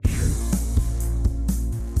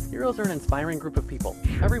Heroes are an inspiring group of people.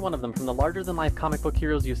 Every one of them, from the larger-than-life comic book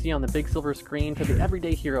heroes you see on the big silver screen to the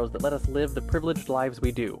everyday heroes that let us live the privileged lives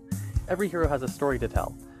we do. Every hero has a story to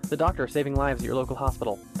tell. The doctor saving lives at your local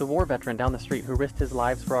hospital, the war veteran down the street who risked his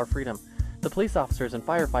lives for our freedom, the police officers and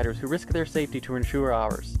firefighters who risk their safety to ensure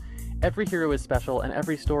ours. Every hero is special and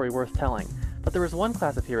every story worth telling, but there is one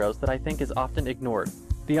class of heroes that I think is often ignored.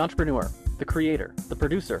 The entrepreneur, the creator, the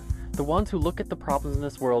producer, the ones who look at the problems in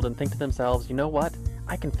this world and think to themselves, you know what?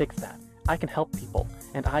 I can fix that. I can help people,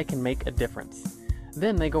 and I can make a difference.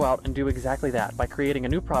 Then they go out and do exactly that by creating a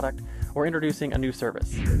new product or introducing a new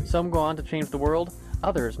service. Some go on to change the world,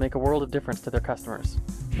 others make a world of difference to their customers.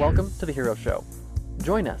 Welcome to The Hero Show.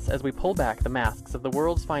 Join us as we pull back the masks of the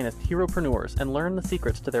world's finest heropreneurs and learn the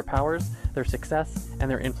secrets to their powers, their success,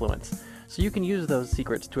 and their influence, so you can use those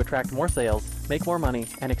secrets to attract more sales, make more money,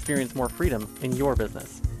 and experience more freedom in your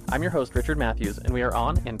business. I'm your host, Richard Matthews, and we are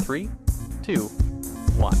on in 3, 2,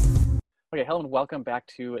 1. Okay, hello and welcome back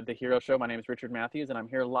to The Hero Show. My name is Richard Matthews, and I'm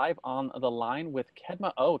here live on the line with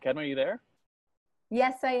Kedma Ough. Kedma, are you there?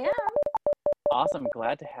 Yes, I am. Awesome.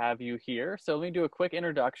 Glad to have you here. So let me do a quick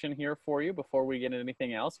introduction here for you before we get into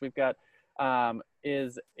anything else. We've got,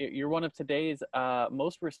 you're one of today's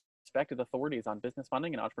most respected authorities on business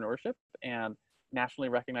funding and entrepreneurship, and nationally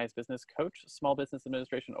recognized business coach, small business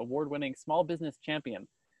administration award-winning small business champion.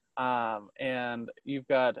 And you've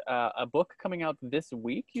got a book coming out this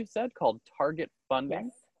week, you said, called Target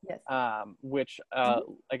Funding, yes. which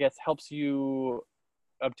I guess helps you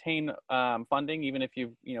obtain funding even if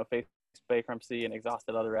you've faced bankruptcy and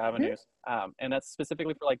exhausted other avenues. And that's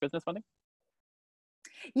specifically for like business funding?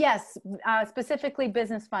 Yes, specifically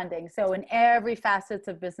business funding. So in every facets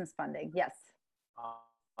of business funding, yes.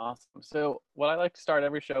 Awesome. So what I like to start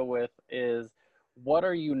every show with is, what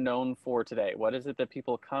are you known for today? What is it that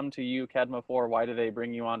people come to you, Kedma, for? Why do they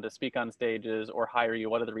bring you on to speak on stages or hire you?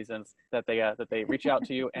 What are the reasons that they reach out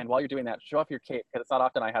to you? And while you're doing that, show off your cape, because it's not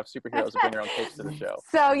often I have superheroes who bring their own capes to the show.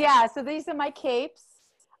 So these are my capes.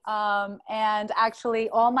 And actually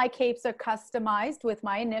all my capes are customized with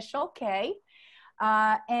my initial K.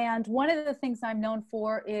 And one of the things I'm known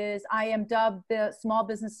for is I am dubbed the small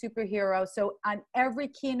business superhero. So on every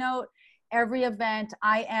keynote, every event,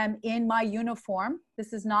 I am in my uniform.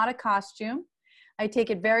 This is not a costume. I take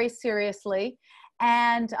it very seriously.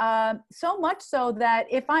 And so much so that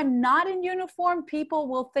if I'm not in uniform, people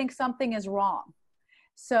will think something is wrong.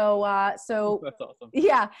 So that's awesome.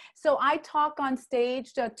 Yeah. So I talk on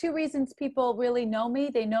stage. Two reasons people really know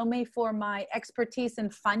me. They know me for my expertise in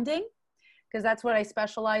funding, because that's what I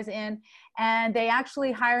specialize in. And they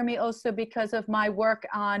actually hire me also because of my work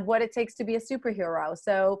on what it takes to be a superhero.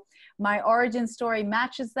 So my origin story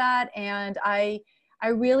matches that. And I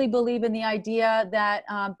really believe in the idea that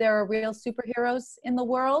there are real superheroes in the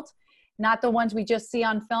world, not the ones we just see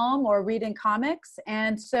on film or read in comics.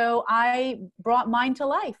 And so I brought mine to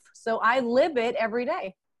life. So I live it every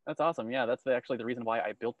day. That's awesome. Yeah, that's actually the reason why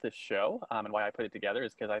I built this show and why I put it together,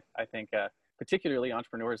 is because I think particularly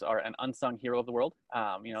entrepreneurs are an unsung hero of the world.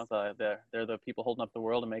 They're the people holding up the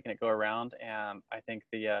world and making it go around. And I think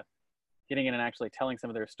the getting in and actually telling some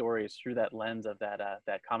of their stories through that lens of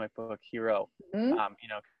that comic book hero,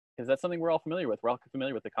 because that's something we're all familiar with. We're all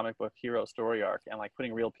familiar with the comic book hero story arc, and like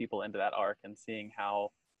putting real people into that arc and seeing how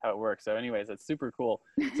it works. So anyways, it's super cool.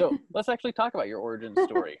 So let's actually talk about your origin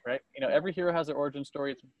story, right? Every hero has their origin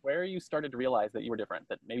story. It's where you started to realize that you were different,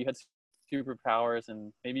 that maybe you had superpowers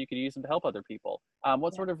and maybe you could use them to help other people.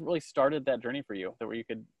 What sort of really started that journey for you, that where you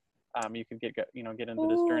could get into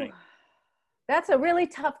this journey? That's a really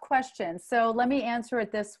tough question. So let me answer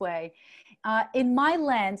it this way. In my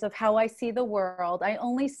lens of how I see the world, I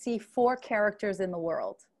only see 4 characters in the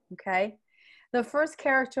world, okay? The first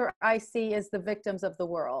character I see is the victims of the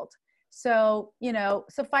world. So,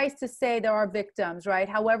 suffice to say there are victims, right?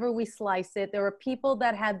 However we slice it, there are people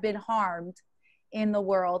that have been harmed in the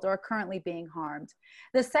world or are currently being harmed.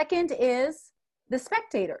 The second is the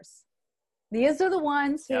spectators. These are the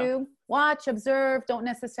ones who watch, observe, don't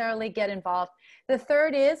necessarily get involved. The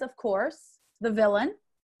third is, of course, the villain.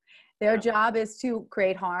 Their job is to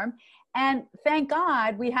create harm. And thank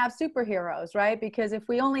God we have superheroes, right? Because if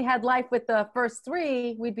we only had life with the first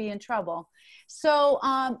 3, we'd be in trouble. So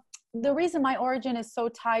the reason my origin is so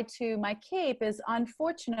tied to my cape is,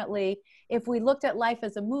 unfortunately, if we looked at life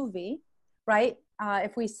as a movie, right?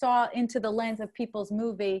 If we saw into the lens of people's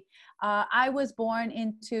movie, I was born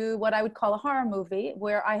into what I would call a horror movie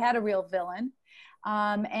where I had a real villain.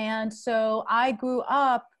 And so I grew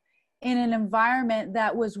up in an environment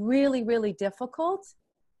that was really, really difficult.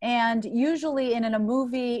 And usually in a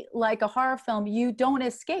movie like a horror film, you don't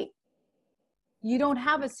escape. You don't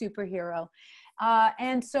have a superhero.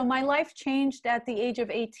 And so my life changed at the age of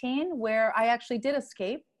 18, where I actually did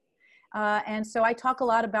escape. And so I talk a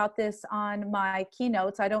lot about this on my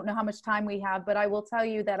keynotes. I don't know how much time we have, but I will tell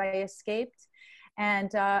you that I escaped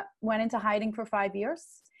and went into hiding for 5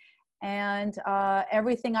 years. And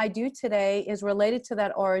everything I do today is related to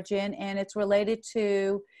that origin, and it's related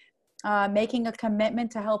to making a commitment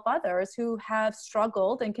to help others who have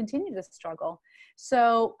struggled and continue to struggle.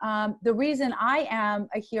 So the reason I am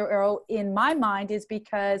a hero in my mind is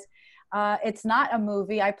because it's not a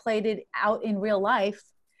movie. I played it out in real life,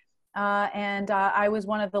 and I was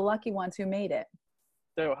one of the lucky ones who made it.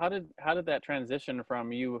 So how did that transition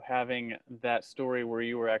from you having that story where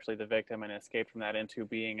you were actually the victim and escaped from that into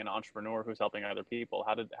being an entrepreneur who's helping other people?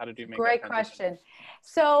 How did you make Great that transition? question.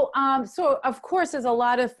 So, so of course, there's a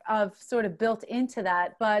lot of sort of built into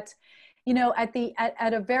that, but you know, at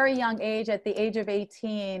a very young age, at the age of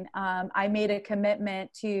 18, I made a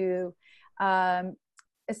commitment to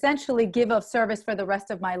essentially give of service for the rest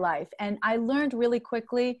of my life. And I learned really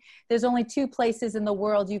quickly, there's only two places in the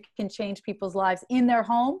world you can change people's lives: in their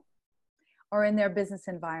home or in their business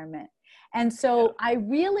environment. And so I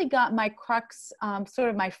really got my crux, sort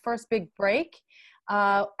of my first big break,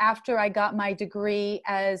 after I got my degree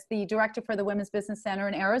as the director for the Women's Business Center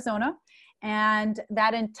in Arizona. And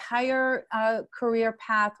that entire career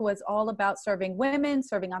path was all about serving women,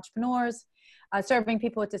 serving entrepreneurs, serving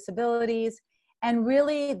people with disabilities. And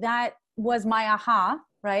really that was my aha,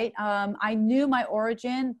 right? I knew my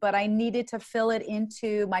origin, but I needed to fill it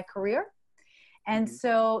into my career. And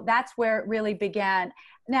so that's where it really began.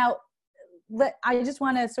 Now, I just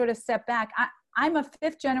want to sort of step back. I'm a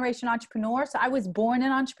fifth generation entrepreneur. So I was born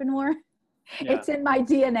an entrepreneur. Yeah. It's in my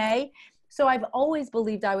DNA. So I've always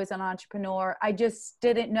believed I was an entrepreneur. I just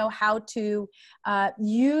didn't know how to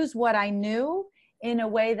use what I knew in a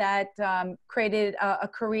way that created a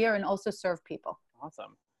career and also serve people.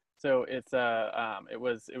 Awesome. So it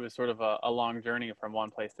was sort of a long journey from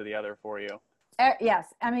one place to the other for you.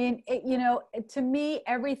 Yes. I mean, you know, to me,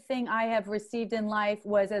 everything I have received in life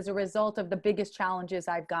was as a result of the biggest challenges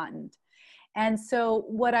I've gotten. And so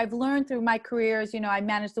what I've learned through my careers, you know, I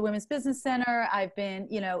managed the Women's Business Center. I've been,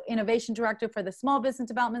 you know, innovation director for the Small Business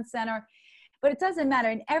Development Center, but it doesn't matter.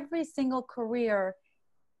 In every single career,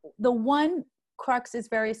 the one crux is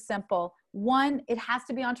very simple. One, it has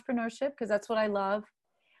to be entrepreneurship because that's what I love.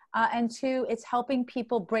 And two, it's helping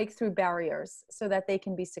people break through barriers so that they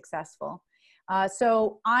can be successful.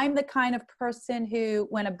 So I'm the kind of person who,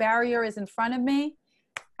 when a barrier is in front of me,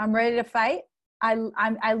 I'm ready to fight.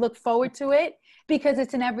 I look forward to it because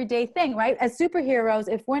it's an everyday thing, right? As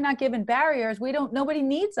superheroes, if we're not given barriers, nobody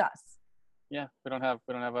needs us. Yeah, we don't have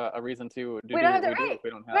a reason to do we don't have what we do if we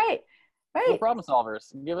don't have. Right. We're problem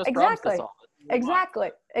solvers. Give us exactly. problems to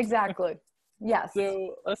solve. Exactly. Yes.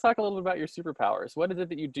 So let's talk a little bit about your superpowers. What is it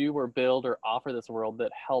that you do or build or offer this world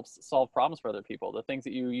that helps solve problems for other people? The things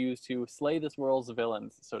that you use to slay this world's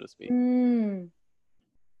villains, so to speak.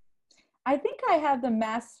 I think I have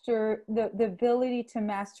the ability to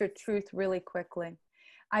master truth really quickly.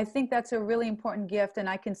 I think that's a really important gift, and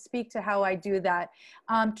I can speak to how I do that.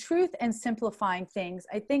 Truth and simplifying things.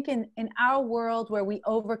 I think in our world where we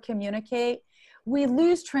over communicate, we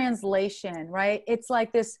lose translation, right? It's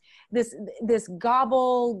like this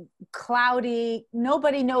gobble, cloudy,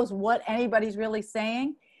 nobody knows what anybody's really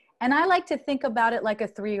saying. And I like to think about it like a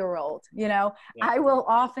 3-year-old, you know. Yeah. I will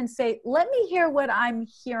often say, let me hear what I'm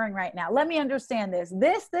hearing right now. Let me understand this,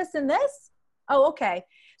 and this. Oh, okay.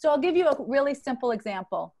 So I'll give you a really simple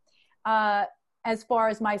example. As far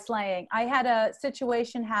as my slaying, I had a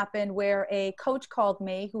situation happen where a coach called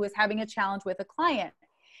me who was having a challenge with a client.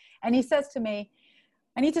 And he says to me,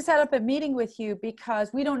 I need to set up a meeting with you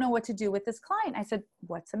because we don't know what to do with this client. I said,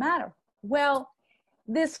 what's the matter? Well,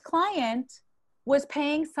 this client was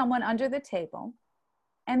paying someone under the table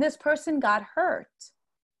and this person got hurt,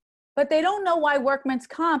 but they don't know why workman's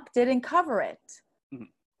comp didn't cover it. Mm-hmm.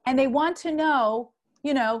 And they want to know,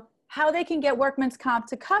 you know, how they can get workman's comp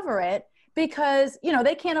to cover it because, you know,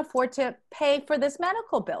 they can't afford to pay for this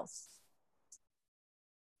medical bills.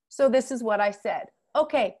 So this is what I said.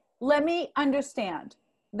 Okay, let me understand.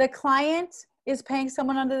 The client is paying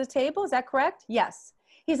someone under the table. Is that correct? Yes.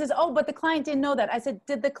 He says, oh, but the client didn't know that. I said,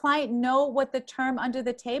 did the client know what the term under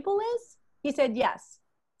the table is? He said, yes.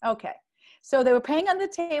 Okay. So they were paying under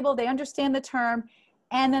the table. They understand the term.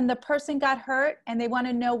 And then the person got hurt and they want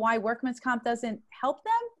to know why workman's comp doesn't help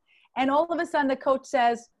them. And all of a sudden the coach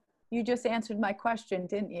says, you just answered my question,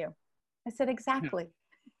 didn't you? I said, exactly.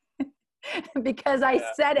 Because I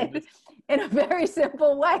said it in a very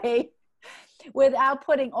simple way without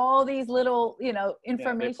putting all these little, you know,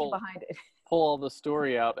 information behind it. pull all the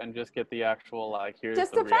story out and just get the actual, like, here's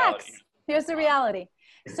Just the the reality. facts. Here's the reality.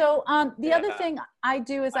 So the other Yeah. thing I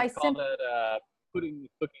do is I call that putting the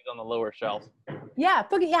cookies on the lower shelf. yeah,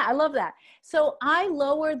 yeah, I love that. So I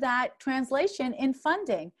lower that translation in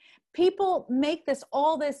funding. People make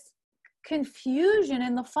all this confusion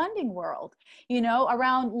in the funding world,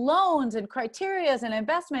 around loans and criterias and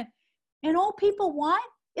investment. And all people want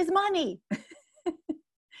is money.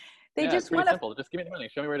 They Yeah, it's just pretty want to simple. Just give me the money.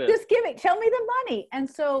 Show me where it is. just show me the money. And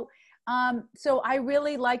so, so I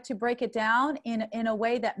really like to break it down in a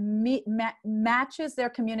way that matches their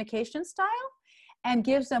communication style and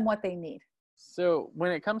gives them what they need. So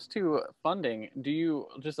when it comes to funding, do you,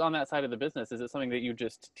 just on that side of the business, is it something that you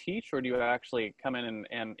just teach, or do you actually come in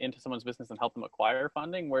and into someone's business and help them acquire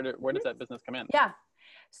funding? Where does that business come in? Yeah.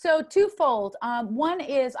 So twofold. One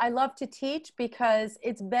is I love to teach because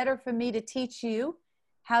it's better for me to teach you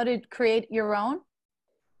how to create your own.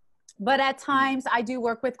 But at times I do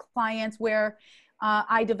work with clients where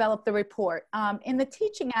I develop the report. In the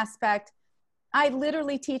teaching aspect, I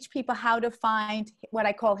literally teach people how to find what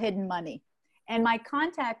I call hidden money. And my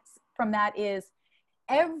context from that is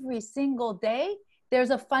every single day,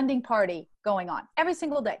 there's a funding party going on every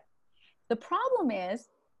single day. The problem is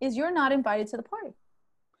you're not invited to the party.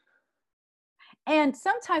 And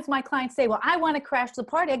sometimes my clients say, well, I want to crash the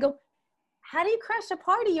party. I go, how do you crash a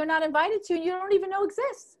party you're not invited to and you don't even know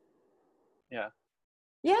exists? Yeah.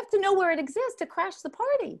 You have to know where it exists to crash the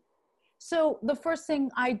party. So the first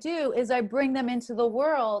thing I do is I bring them into the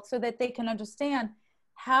world so that they can understand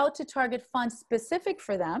how to target funds specific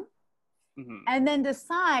for them, and then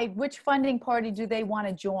decide which funding party do they want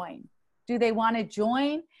to join. Do they want to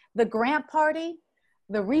join the grant party,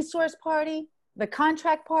 the resource party, the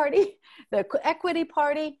contract party, the equity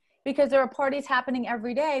party? Because there are parties happening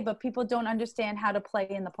every day, but people don't understand how to play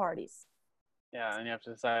in the parties. Yeah, and you have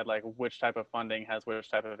to decide, like, which type of funding has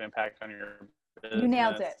which type of impact on your business. You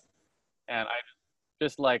nailed it. And I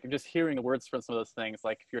just hearing the words for some of those things,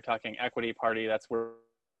 like if you're talking equity party, that's where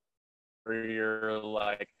you're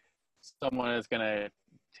like, someone is going to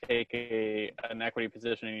take an equity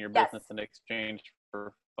position in your business in exchange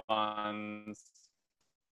for funds,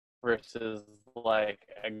 versus like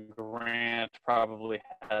a grant probably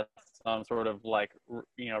has some sort of like,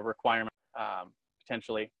 requirement,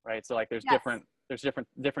 potentially, right? So like there's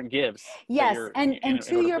different gives. Yes. And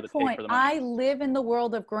to your point, I live in the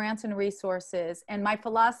world of grants and resources. And my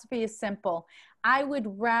philosophy is simple. I would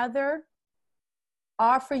rather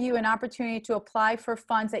offer you an opportunity to apply for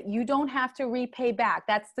funds that you don't have to repay back.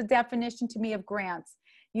 That's the definition to me of grants.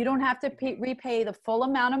 You don't have to repay the full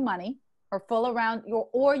amount of money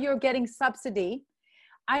or you're getting subsidy.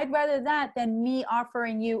 I'd rather that than me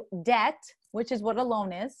offering you debt, which is what a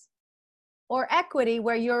loan is, or equity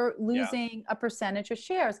where you're losing a percentage of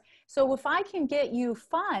shares. So if I can get you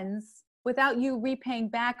funds without you repaying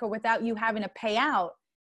back or without you having to pay out,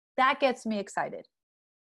 that gets me excited.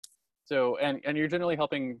 So, and you're generally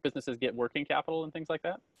helping businesses get working capital and things like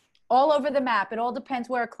that? All over the map. It all depends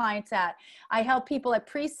where a client's at. I help people at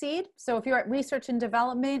pre-seed. So if you're at research and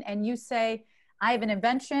development and you say, I have an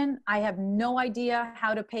invention, I have no idea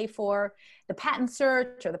how to pay for the patent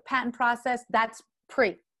search or the patent process, that's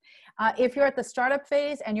pre. If you're at the startup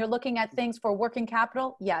phase and you're looking at things for working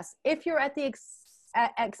capital, yes. If you're at the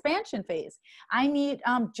expansion phase, I need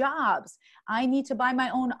jobs, I need to buy my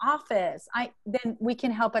own office, then we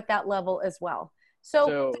can help at that level as well.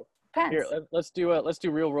 So here, let's do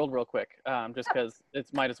real world real quick, just because it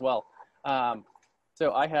might as well.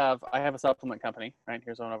 So I have a supplement company, right?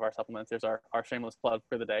 Here's one of our supplements. Here's our shameless plug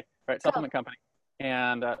for the day, right? Supplement company.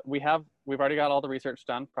 And we've already got all the research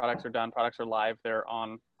done. Products are done. Products are live. They're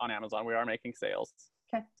on Amazon. We are making sales.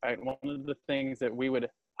 Okay. Right. One of the things that we would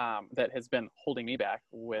that has been holding me back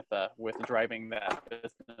with driving that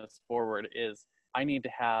business forward is I need to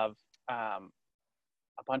have a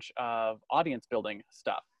bunch of audience building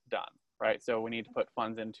stuff done. Right. So we need to put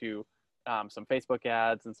funds into some Facebook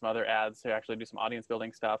ads and some other ads to actually do some audience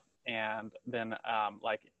building stuff, and then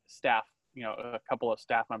like staff. A couple of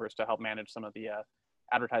staff members to help manage some of the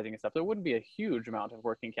advertising and stuff. So it wouldn't be a huge amount of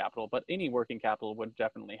working capital, but any working capital would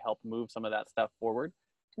definitely help move some of that stuff forward.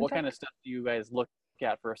 What kind of stuff do you guys look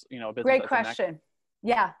at for, business? Great question.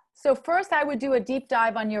 Yeah. So first I would do a deep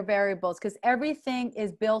dive on your variables, because everything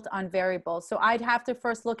is built on variables. So I'd have to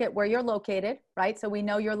first look at where you're located, right? So we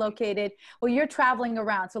know you're located, well, you're traveling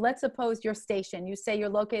around. So let's suppose you're stationed. You say you're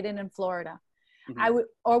located in Florida.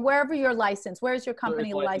 Or wherever you're licensed. Where's your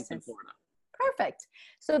company licensed? Perfect.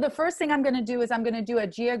 So the first thing I'm going to do is I'm going to do a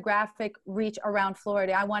geographic reach around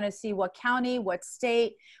Florida. I want to see what county, what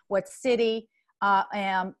state, what city,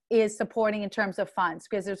 is supporting in terms of funds,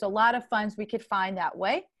 because there's a lot of funds we could find that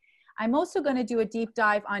way. I'm also going to do a deep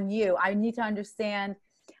dive on you. I need to understand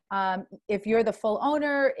if you're the full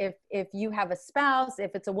owner, if you have a spouse,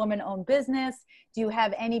 if it's a woman-owned business, do you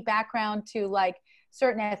have any background to like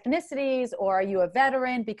certain ethnicities, or are you a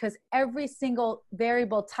veteran? Because every single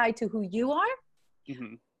variable tied to who you are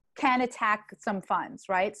can attack some funds,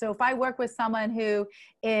 right? So if I work with someone who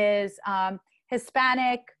is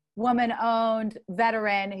Hispanic, woman-owned,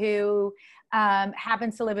 veteran, who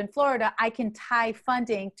happens to live in Florida, I can tie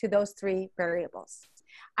funding to those three variables.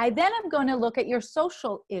 I then am going to look at your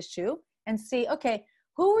social issue and see, okay,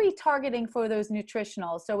 who are we targeting for those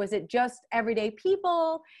nutritionals? So is it just everyday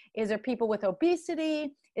people? Is there people with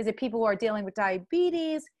obesity? Is it people who are dealing with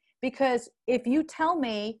diabetes? Because if you tell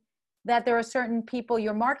me that there are certain people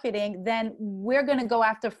you're marketing, then we're going to go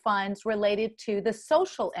after funds related to the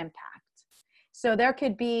social impact. So there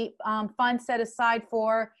could be funds set aside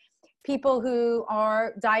for people who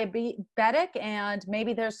are diabetic, and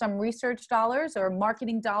maybe there's some research dollars or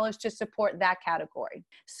marketing dollars to support that category.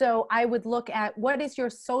 So I would look at, what is your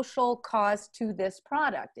social cause to this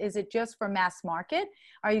product? Is it just for mass market?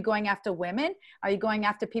 Are you going after women? Are you going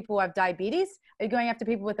after people who have diabetes? Are you going after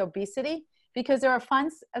people with obesity? Because there are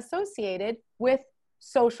funds associated with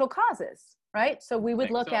social causes, right? So we would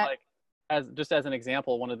look at, just as an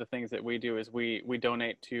example, one of the things that we do is we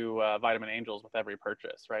donate to Vitamin Angels with every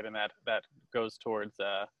purchase, right? And that goes towards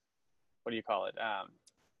what do you call it?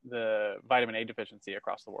 The vitamin A deficiency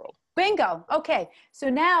across the world. Bingo. Okay. So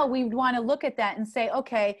now we want to look at that and say,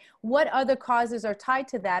 okay, what other causes are tied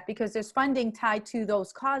to that? Because there's funding tied to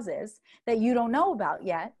those causes that you don't know about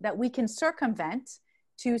yet, that we can circumvent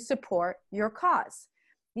to support your cause.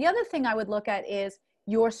 The other thing I would look at is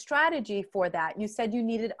your strategy for that. You said you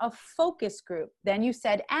needed a focus group. Then you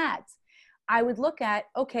said ads. I would look at,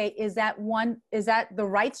 okay, is that the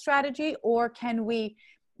right strategy, or can we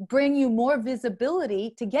bring you more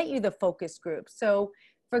visibility to get you the focus group? So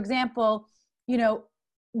for example,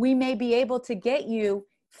 we may be able to get you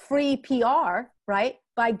free PR, right?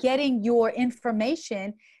 By getting your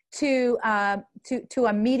information to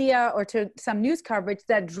a media or to some news coverage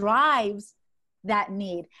that drives that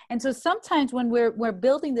need. And so sometimes when we're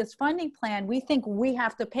building this funding plan, we think we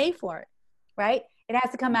have to pay for it, right? It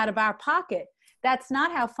has to come out of our pocket. That's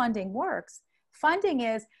not how funding works. Funding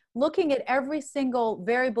is looking at every single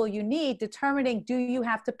variable you need, determining, do you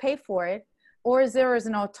have to pay for it, or is there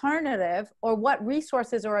an alternative, or what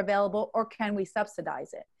resources are available, or can we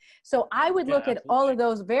subsidize it? So I would look at all of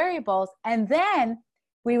those variables, and then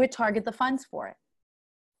we would target the funds for it.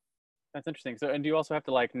 That's interesting. So, and do you also have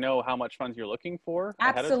to know how much funds you're looking for?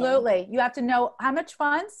 Absolutely. You have to know how much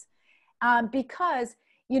funds, because,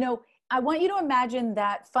 I want you to imagine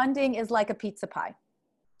that funding is like a pizza pie,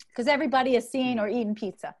 because everybody has seen or eaten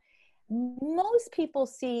pizza. Most people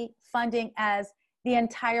see funding as the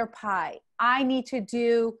entire pie. I need to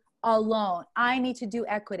do a loan. I need to do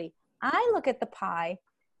equity. I look at the pie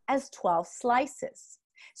as 12 slices.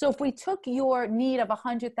 So if we took your need of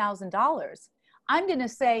 $100,000, I'm going to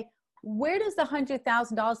say, where does the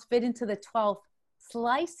 $100,000 fit into the 12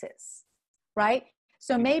 slices, right?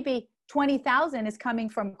 So maybe 20,000 is coming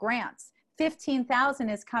from grants, 15,000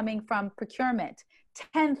 is coming from procurement,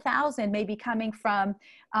 10,000 may be coming from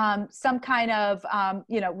some kind of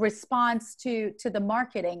response to the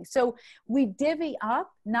marketing. So we divvy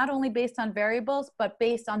up not only based on variables, but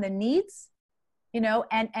based on the needs,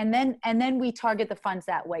 and then we target the funds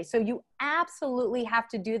that way. So you absolutely have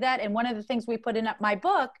to do that. And one of the things we put in my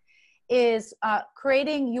book is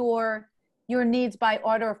creating your needs by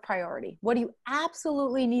order of priority. What do you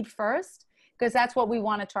absolutely need first? Because that's what we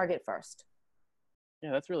want to target first.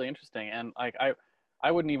 Yeah, that's really interesting. And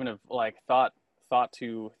I wouldn't even have thought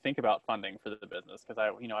to think about funding for the business, because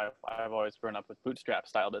I've always grown up with bootstrap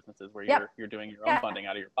style businesses where you're doing your own funding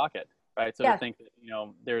out of your pocket, right? So to think that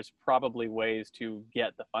there's probably ways to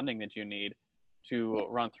get the funding that you need to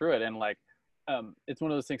run through it. And it's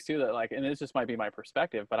one of those things too that and this just might be my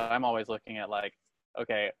perspective, but I'm always looking at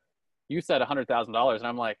okay, you said $100,000, and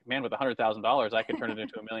I'm like, man, with $100,000, I could turn it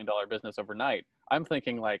into $1 million business overnight. I'm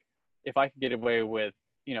thinking if I could get away with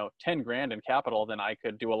 10 grand in capital, then I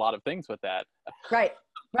could do a lot of things with that. Right.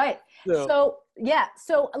 So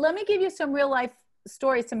let me give you some real life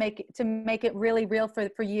stories to make it really real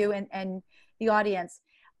for you and the audience.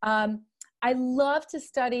 I love to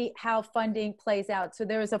study how funding plays out. So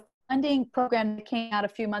there was a funding program that came out a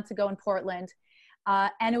few months ago in Portland.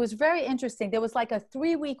 And it was very interesting. There was a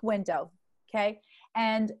 3-week window. Okay.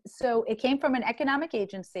 And so it came from an economic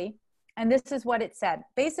agency. And this is what it said.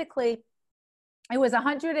 Basically, it was a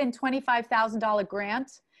 $125,000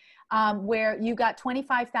 grant where you got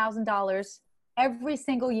 $25,000 every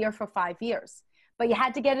single year for 5 years, but you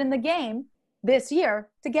had to get in the game this year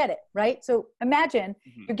to get it, right? So imagine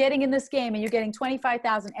you're getting in this game and you're getting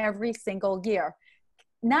 25,000 every single year.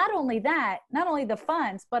 Not only that, not only the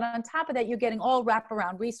funds, but on top of that, you're getting all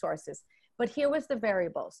wraparound resources. But here was the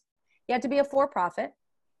variables. You had to be a for-profit.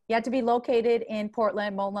 You had to be located in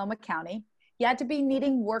Portland, Multnomah County. You had to be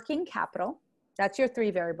needing working capital. That's your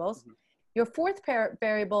 3 variables. Your 4th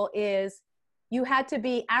variable is you had to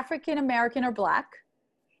be African-American or Black.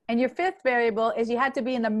 And your 5th variable is you had to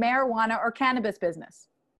be in the marijuana or cannabis business.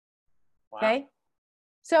 Wow. Okay.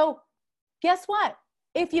 So guess what?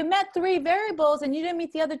 If you met 3 variables and you didn't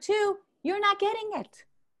meet the other 2, you're not getting it.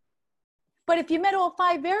 But if you met all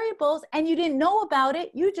 5 variables and you didn't know about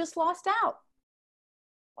it, you just lost out.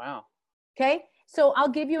 Wow. Okay. So I'll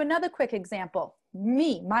give you another quick example.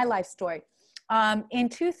 My life story. In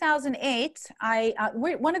 2008,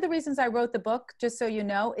 one of the reasons I wrote the book, just so you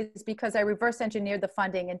know, is because I reverse engineered the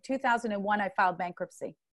funding. In 2001, I filed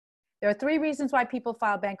bankruptcy. There are 3 reasons why people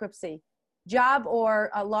file bankruptcy: job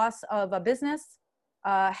or a loss of a business,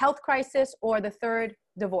 health crisis, or the 3rd,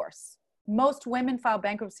 divorce. Most women file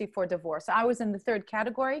bankruptcy for divorce. I was in the 3rd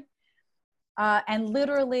category, and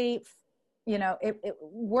literally,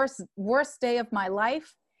 worst day of my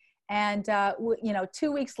life. And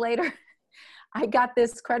 2 weeks later, I got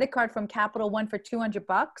this credit card from Capital One for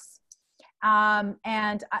 $200.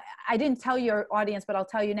 And I didn't tell your audience, but I'll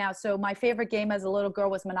tell you now. So my favorite game as a little girl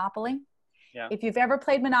was Monopoly. Yeah. If you've ever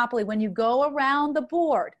played Monopoly, when you go around the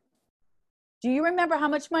board, do you remember how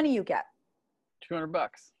much money you get? $200.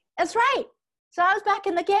 That's right. So I was back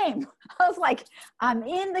in the game. I was like, I'm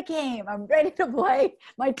in the game. I'm ready to play.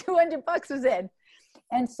 My $200 was in.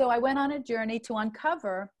 And so I went on a journey to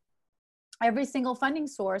uncover every single funding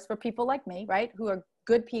source for people like me, right? Who are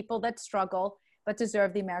good people that struggle, but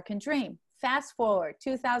deserve the American dream. Fast forward,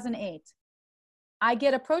 2008. I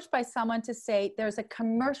get approached by someone to say, there's a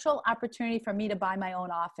commercial opportunity for me to buy my own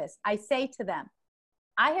office. I say to them,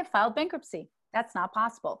 I have filed bankruptcy. That's not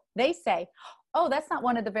possible. They say, oh, that's not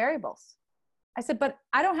one of the variables. I said, but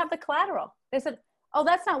I don't have the collateral. They said, oh,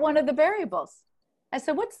 that's not one of the variables. I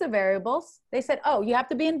said, what's the variables? They said, oh, you have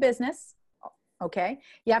to be in business. Okay.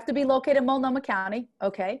 You have to be located in Multnomah County.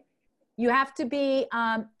 Okay. You have to be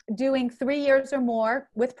doing 3 years or more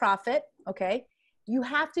with profit. Okay. You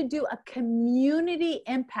have to do a community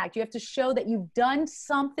impact. You have to show that you've done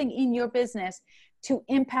something in your business to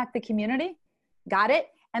impact the community. Got it?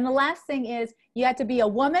 And the last thing is you have to be a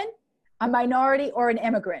woman, a minority, or an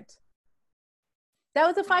immigrant. That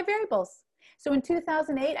was the 5 variables. So in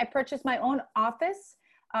 2008, I purchased my own office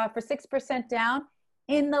for 6% down.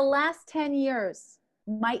 In the last 10 years,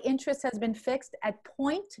 my interest has been fixed at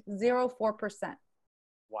 0.04%.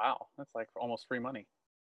 Wow. That's like almost free money.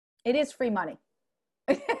 It is free money.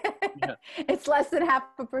 Yeah. It's less than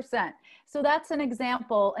 0.5%. So that's an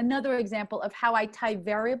example, another example of how I tie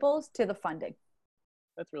variables to the funding.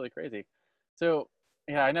 That's really crazy. So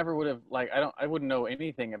yeah, I never would have I wouldn't know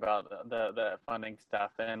anything about the funding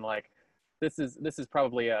stuff. And this is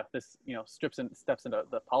probably steps into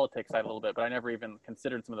the politics side a little bit, but I never even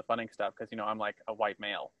considered some of the funding stuff because, I'm like a white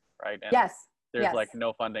male, right? And yes. There's yes.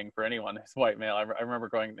 No funding for anyone who's white male. I remember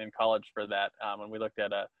going in college for that when we looked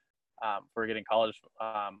at for getting college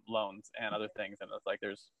loans and other things, and it's like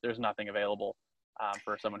there's nothing available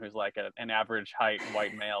for someone who's like an average height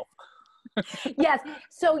white male. Yes.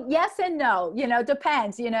 So yes and no,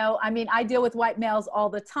 depends, I mean, I deal with white males all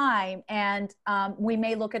the time, and we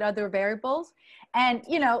may look at other variables. And,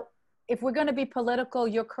 if we're going to be political,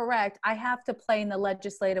 you're correct. I have to play in the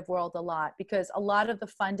legislative world a lot because a lot of the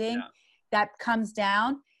funding that comes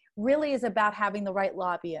down really is about having the right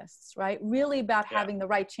lobbyists, right? Really about having the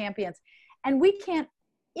right champions. And we can't,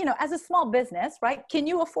 as a small business, right? Can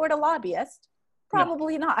you afford a lobbyist?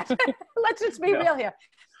 Probably not. Let's just be real here.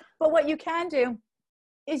 But what you can do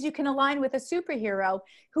is you can align with a superhero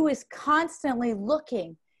who is constantly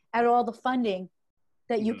looking at all the funding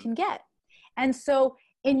that you can get. And so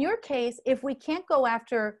in your case, if we can't go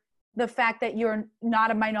after the fact that you're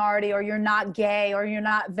not a minority or you're not gay or you're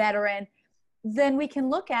not veteran, then we can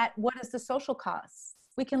look at what is the social cost.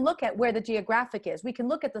 We can look at where the geographic is. We can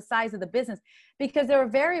look at the size of the business because there are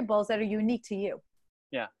variables that are unique to you.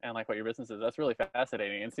 Yeah. And what your business is. That's really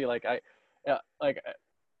fascinating. And see,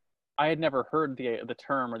 I had never heard the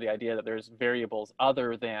term or the idea that there's variables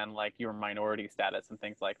other than your minority status and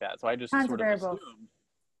things like that. So I just sort of assumed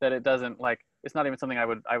that it doesn't it's not even something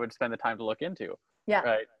I would spend the time to look into. Yeah.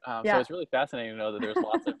 Right. So it's really fascinating to know that there's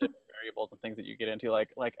lots of different variables and things that you get into.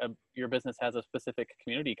 Your business has a specific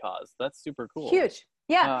community cause. That's super cool. Huge.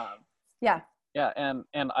 Yeah. Yeah. Yeah, and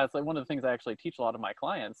I, it's like one of the things I actually teach a lot of my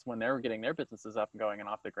clients when they're getting their businesses up and going and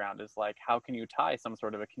off the ground is like, how can you tie some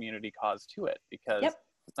sort of a community cause to it? Because Yep,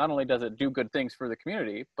 not only does it do good things for the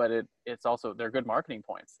community, but it's also, they're good marketing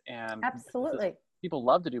points. And businesses, absolutely. people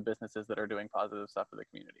love to do businesses that are doing positive stuff for the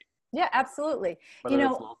community, Yeah, absolutely. You whether it's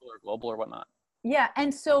know, local or global or whatnot. yeah,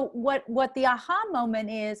 and so what the aha moment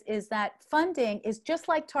is that funding is just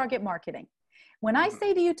like target marketing. When I Hmm.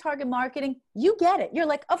 say to you target marketing, you get it. You're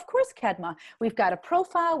like, of course, Kedma. We've got a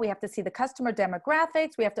profile. We have to see the customer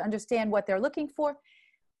demographics. We have to understand what they're looking for.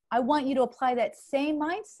 I want you to apply that same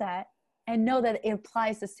mindset and know that it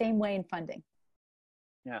applies the same way in funding.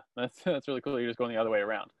 Yeah, that's really cool. You're just going the other way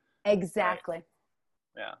around, right? Exactly.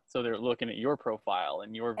 Yeah. So they're looking at your profile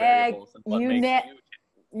and your Egg, variables and what makes you tick.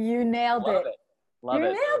 you nailed Love it. it. You Love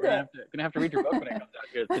it. So we're nailed gonna have to read your book when it comes out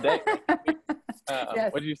here today, basically. it.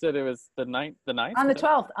 Yes. What did you said it was the ninth? The ninth? On the Is that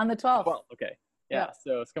 12th. On the the 12th. 12th? Okay. Yeah. Yeah.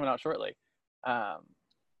 So it's coming out shortly. Um,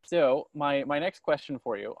 so my next question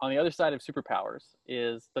for you on the other side of superpowers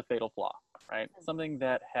is the fatal flaw, right? Something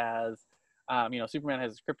that has, Superman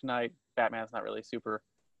has kryptonite. Batman's not really super.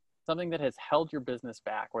 Something that has held your business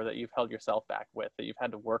back or that you've held yourself back with that you've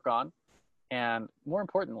had to work on. And more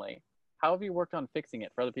importantly, how have you worked on fixing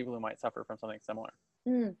it for other people who might suffer from something similar?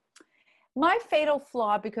 Mm. My fatal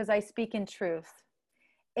flaw, because I speak in truth,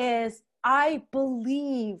 is I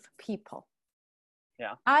believe people.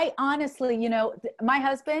 Yeah. I honestly, my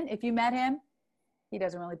husband, if you met him, he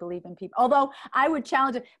doesn't really believe in people. Although I would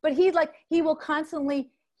challenge it, but he will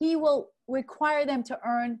constantly, he will require them to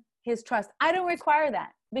earn his trust. I don't require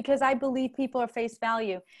that because I believe people are face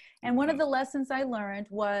value. And one of the lessons I learned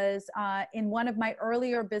was in one of my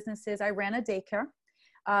earlier businesses, I ran a daycare.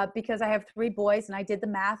 Because I have 3 boys and I did the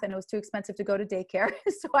math and it was too expensive to go to daycare.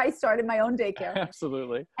 So I started my own daycare.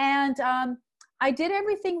 Absolutely. And I did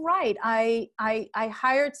everything right. I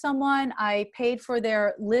hired someone, I paid for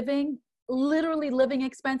their living, literally living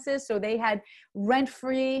expenses. So they had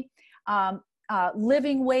rent-free,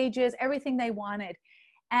 living wages, everything they wanted.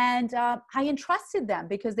 And I entrusted them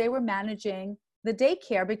because they were managing the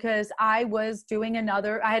daycare because I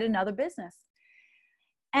had another business.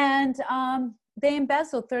 And they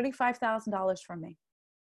embezzled $35,000 from me.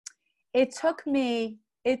 It took me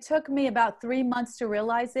about 3 months to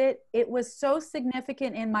realize it. It was so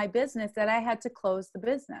significant in my business that I had to close the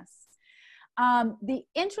business. The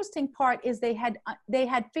interesting part is they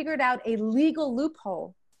had figured out a legal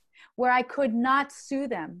loophole where I could not sue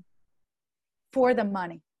them for the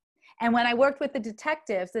money. And when I worked with the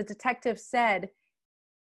detectives said,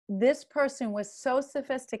 this person was so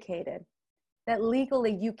sophisticated that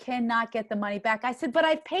legally you cannot get the money back. I said, but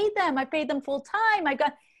I paid them full time.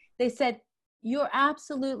 They said, you're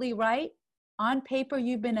absolutely right. On paper,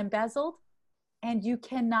 you've been embezzled and you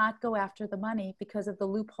cannot go after the money because of the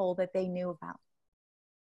loophole that they knew about.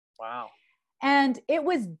 Wow. And it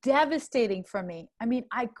was devastating for me. I mean,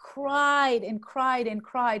 I cried and cried and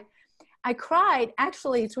cried. I cried.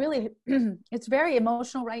 Actually, it's really, it's very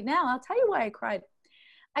emotional right now. I'll tell you why I cried.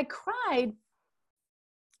 I cried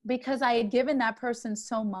because I had given that person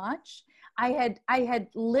so much. I had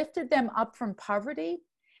lifted them up from poverty.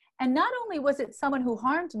 And not only was it someone who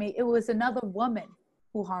harmed me, it was another woman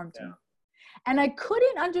who harmed me. And I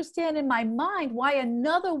couldn't understand in my mind why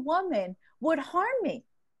another woman would harm me.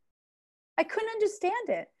 I couldn't understand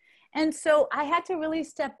it. And so I had to really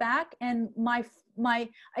step back, and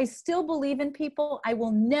I still believe in people. I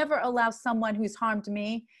will never allow someone who's harmed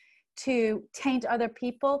me to taint other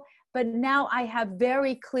people. But now I have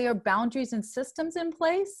very clear boundaries and systems in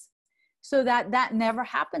place so that that never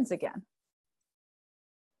happens again.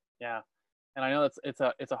 Yeah. And I know it's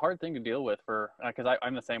a hard thing to deal with because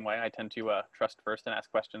I'm the same way. I tend to trust first and ask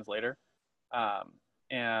questions later.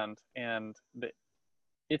 And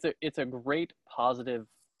it's a great positive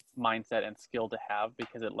mindset and skill to have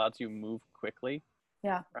because it lets you move quickly.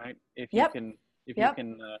 Yeah. Right. If Yep. you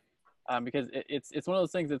can, because it's one of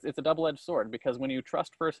those things. It's a double-edged sword because when you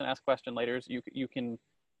trust first and ask question later, you can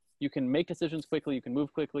make decisions quickly, you can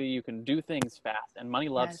move quickly, you can do things fast, and money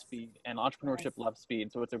loves speed and entrepreneurship loves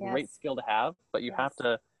speed. So it's a great skill to have, but you have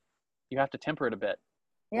to temper it a bit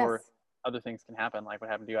or other things can happen. Like what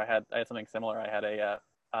happened to you. I had something similar. I had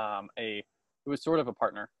it was sort of a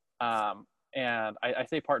partner. And I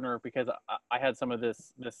say partner because I had some of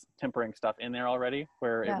this tempering stuff in there already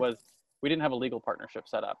where we didn't have a legal partnership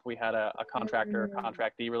set up. We had a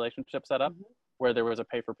contractee relationship set up where there was a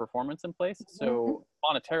pay for performance in place. So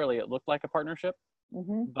monetarily it looked like a partnership,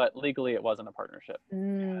 but legally it wasn't a partnership,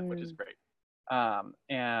 which is great.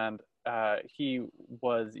 And he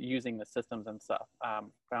was using the systems and stuff.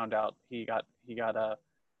 Found out he got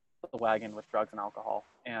the wagon with drugs and alcohol,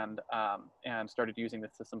 and started using the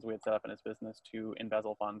systems we had set up in his business to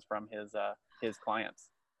embezzle funds from his clients,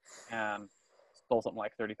 and stole something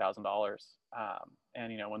like $30,000.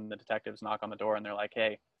 And when the detectives knock on the door and they're like,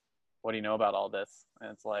 "Hey, what do you know about all this?"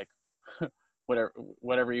 And it's like,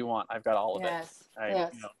 whatever you want, I've got all of it. Right?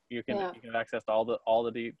 Yes. You can have access to all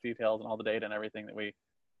the details and all the data and everything that we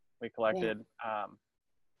collected.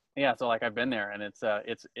 So like I've been there, and it's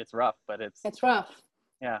rough, but it's rough.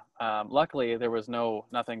 Yeah. Luckily, there was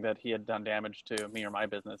nothing that he had done damage to me or my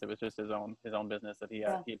business. It was just his own business that he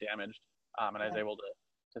damaged, and I was able to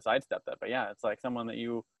sidestep that. But yeah, it's like someone that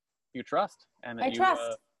you trust, and that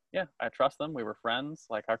trust. I trust them. We were friends.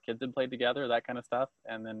 Like our kids had played together, that kind of stuff.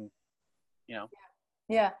 And then,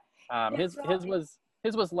 his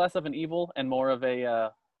was less of an evil and more of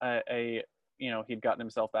a he'd gotten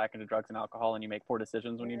himself back into drugs and alcohol, and you make poor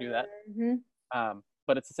decisions when you do that. Mm-hmm.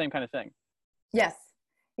 But it's the same kind of thing. Yes.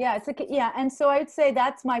 Yeah. And so I would say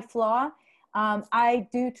that's my flaw. I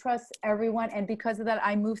do trust everyone. And because of that,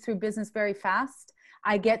 I move through business very fast.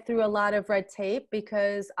 I get through a lot of red tape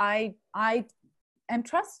because I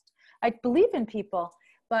believe in people,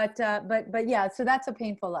 but yeah, so that's a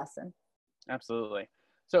painful lesson. Absolutely.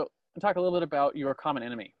 So talk a little bit about your common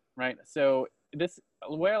enemy, right? So the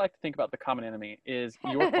way I like to think about the common enemy is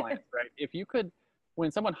your clients, right? If you could, when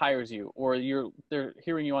someone hires you, or they're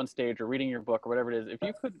hearing you on stage or reading your book or whatever it is, if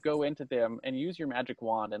you could go into them and use your magic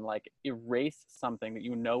wand and like erase something that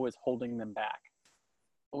is holding them back,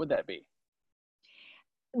 what would that be?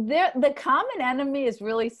 The common enemy is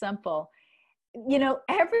really simple.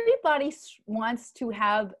 Everybody wants to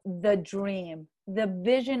have the dream, the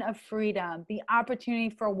vision of freedom, the opportunity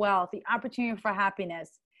for wealth, the opportunity for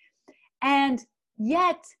happiness. And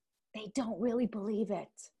yet they don't really believe it.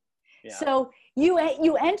 Yeah. So you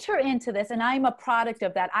enter into this, and I'm a product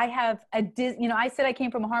of that. I have I said I came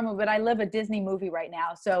from a horror movie, but I live a Disney movie right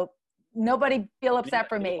now. So nobody feel upset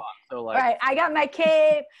for me. So right. I got my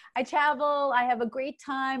cape, I travel, I have a great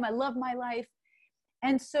time. I love my life.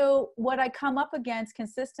 And so what I come up against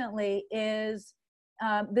consistently is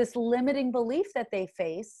this limiting belief that they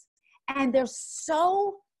face. And they're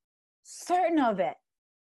so certain of it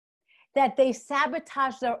that they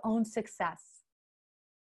sabotage their own success.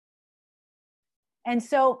 And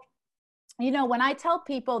so, when I tell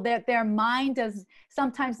people that their mind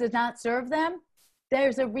sometimes does not serve them,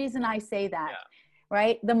 there's a reason I say that,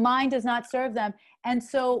 right? The mind does not serve them. And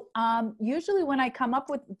so usually when I come up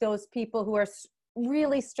with those people who are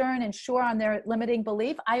really stern and sure on their limiting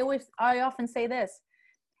belief, I often say this: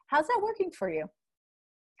 how's that working for you?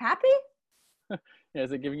 Happy? Yeah,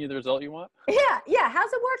 is it giving you the result you want? Yeah.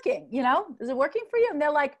 How's it working? Is it working for you? And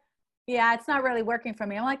they're like, yeah, it's not really working for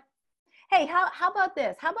me. I'm like, hey, how about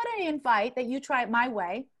this? How about I invite that you try it my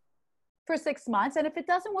way for 6 months, and if it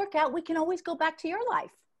doesn't work out, we can always go back to your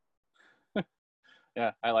life.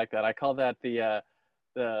 Yeah, I like that. I call that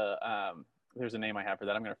there's a name I have for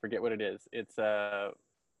that. I'm going to forget what it is. It's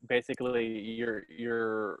basically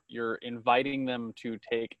you're inviting them to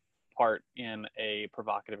take part in a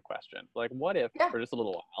provocative question. Like, what if for just a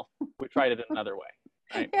little while we tried it another way,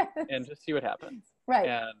 right? Yes. And just see what happens.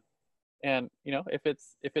 Right. And if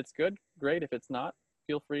it's good, great. If it's not,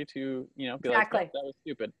 feel free to be like, that was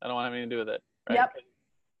stupid. I don't want anything to do with it. Right? Yep.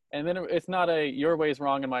 And then it's not your way's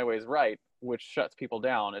wrong and my way's right, which shuts people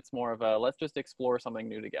down. It's more of a let's just explore something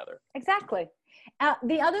new together. Exactly.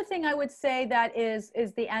 The other thing I would say that is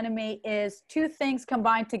the enemy is two things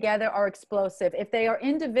combined together are explosive. If they are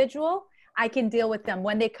individual, I can deal with them.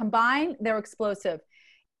 When they combine, they're explosive.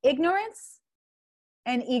 Ignorance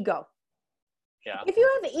and ego. Yeah. If you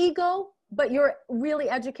have ego, but you're really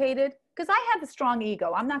educated, because I have a strong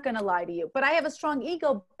ego, I'm not going to lie to you, but I have a strong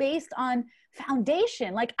ego based on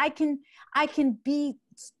foundation. Like I can be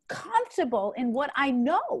comfortable in what I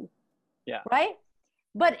know. Yeah. Right.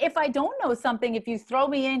 But if I don't know something, if you throw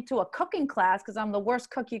me into a cooking class, because I'm the worst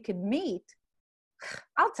cook you could meet,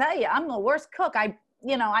 I'll tell you, I'm the worst cook. I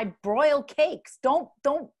broil cakes. Don't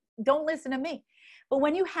listen to me. But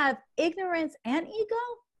when you have ignorance and ego,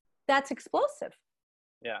 that's explosive.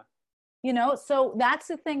 Yeah. So that's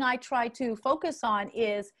the thing I try to focus on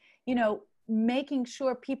is, making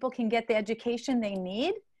sure people can get the education they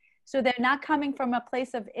need. So they're not coming from a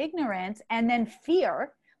place of ignorance and then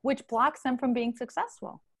fear, which blocks them from being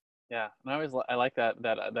successful. Yeah. And I like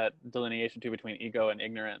that delineation too between ego and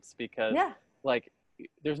ignorance, because like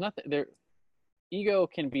there's nothing there. Ego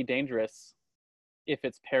can be dangerous if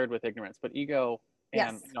it's paired with ignorance, but ego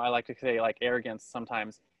and I like to say like arrogance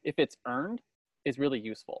sometimes, if it's earned, is really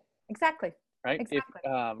useful. Exactly. Right. Exactly.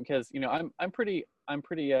 Because I'm pretty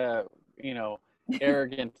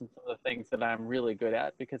arrogance in some of the things that I'm really good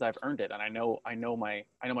at because I've earned it, and I know my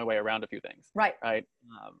way around a few things. Right. Right.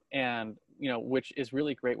 And which is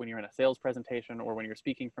really great when you're in a sales presentation or when you're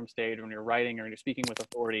speaking from stage, or when you're writing or you're speaking with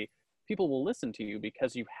authority. People will listen to you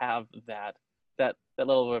because you have that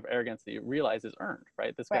level of arrogance that you realize is earned.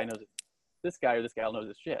 Right. This guy knows it. This guy or this gal knows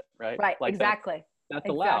his shit. Right. Right. Like Exactly. that's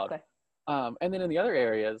allowed. And then in the other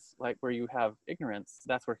areas, like where you have ignorance,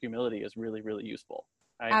 that's where humility is really, really useful.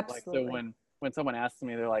 Right. Absolutely. Like, so when someone asks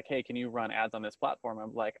me, they're like, hey, can you run ads on this platform?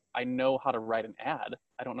 I'm like, I know how to write an ad.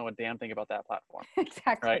 I don't know a damn thing about that platform.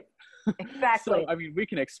 Exactly. Right. Exactly. So, I mean, we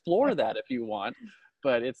can explore that if you want,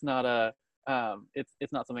 but it's not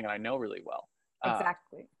it's not something that I know really well.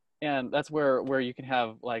 Exactly. And that's where you can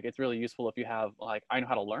have, like, it's really useful if you have, like, I know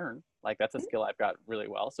how to learn, like that's a skill I've got really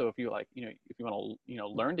well. So if you like, if you want to,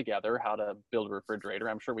 learn together how to build a refrigerator,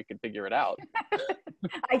 I'm sure we could figure it out.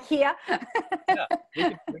 IKEA. Yeah,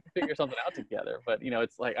 we can figure something out together. But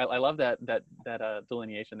it's like I love that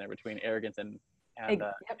delineation there between arrogance and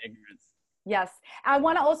ignorance. Yes. I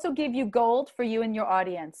want to also give you gold for you and your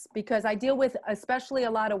audience, because I deal with especially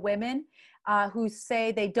a lot of women who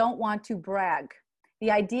say they don't want to brag. The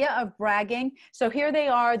idea of bragging. So here they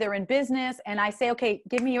are, they're in business, and I say, okay,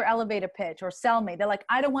 give me your elevator pitch or sell me. They're like,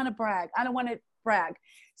 I don't want to brag. I don't want to brag.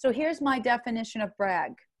 So here's my definition of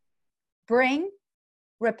brag. Bring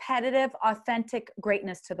repetitive, authentic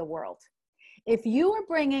greatness to the world. If you are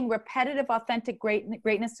bringing repetitive, authentic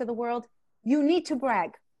greatness to the world, you need to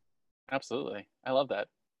brag. Absolutely. I love that.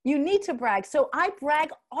 You need to brag. So I brag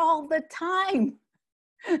all the time.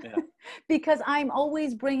 Yeah. Because I'm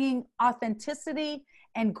always bringing authenticity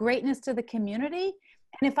and greatness to the community.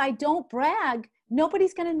 And if I don't brag,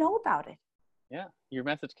 nobody's going to know about it. Yeah. Your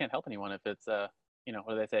message can't help anyone if it's, what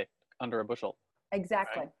do they say? Under a bushel.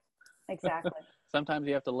 Exactly. Right? Exactly. Sometimes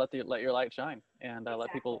you have to let your light shine and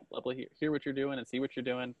let people hear what you're doing and see what you're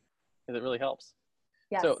doing, because it really helps.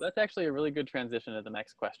 Yes. So that's actually a really good transition to the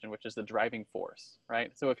next question, which is the driving force,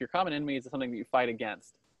 right? So if your common enemy is something that you fight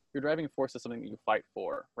against, your driving force is something that you fight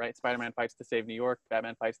for, right? Spider-Man fights to save New York.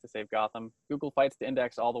 Batman fights to save Gotham. Google fights to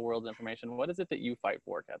index all the world's information. What is it that you fight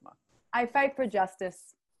for, Kedma? I fight for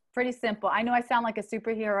justice. Pretty simple. I know I sound like a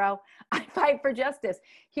superhero. I fight for justice.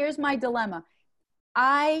 Here's my dilemma.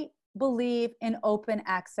 I believe in open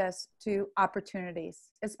access to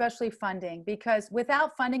opportunities, especially funding, because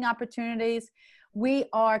without funding opportunities, we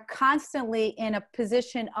are constantly in a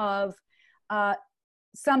position of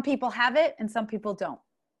some people have it and some people don't.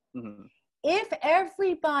 Mm-hmm. If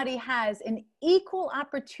everybody has an equal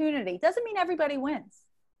opportunity, doesn't mean everybody wins.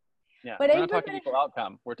 Yeah, but we're not talking equal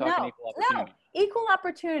outcome. We're talking equal opportunity. No, equal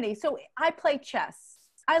opportunity. So I play chess.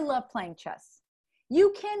 I love playing chess.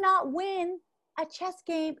 You cannot win a chess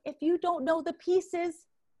game if you don't know the pieces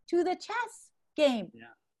to the chess game. Yeah.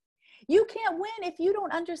 You can't win if you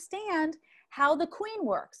don't understand how the queen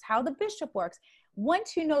works, how the bishop works.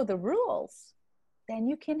 Once you know the rules, then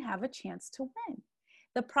you can have a chance to win.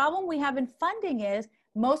 The problem we have in funding is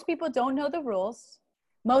most people don't know the rules.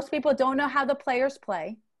 Most people don't know how the players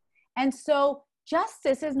play. And so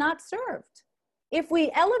justice is not served. If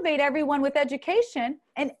we elevate everyone with education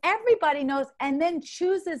and everybody knows and then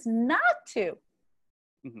chooses not to,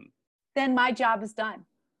 then my job is done.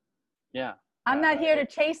 Yeah. I'm not here to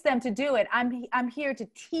chase them to do it. I'm here to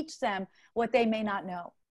teach them what they may not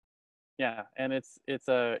know. Yeah, and it's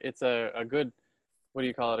a good, what do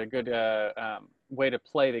you call it? A good way to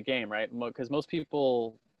play the game, right? Because most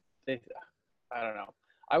people, I don't know.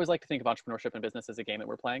 I always like to think of entrepreneurship and business as a game that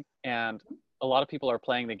we're playing, and a lot of people are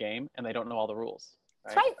playing the game and they don't know all the rules.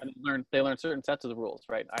 Right? Right. And they learn certain sets of the rules,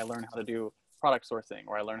 right? I learn how to do product sourcing,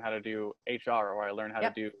 or I learn how to do HR, or I learn how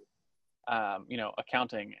to do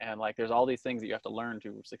accounting, and like there's all these things that you have to learn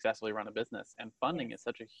to successfully run a business. And funding is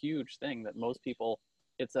such a huge thing that most people,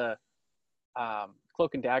 it's a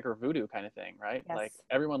cloak and dagger voodoo kind of thing, right? Yes. Like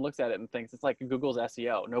everyone looks at it and thinks it's like Google's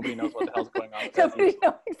SEO. Nobody knows what the hell's going on with Nobody SEO.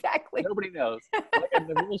 knows, exactly. Nobody knows. And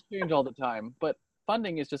the rules change all the time. But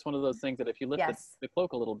funding is just one of those things that if you lift the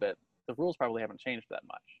cloak a little bit, the rules probably haven't changed that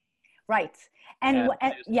much. Right. And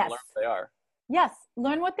yes. Learn what they are. Yes.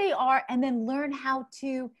 Learn what they are, and then learn how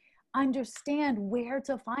to understand where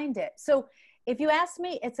to find it. So if you ask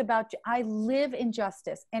me, it's about, I live in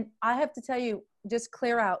justice. And I have to tell you, just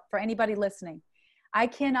clear out for anybody listening, I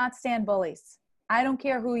cannot stand bullies. I don't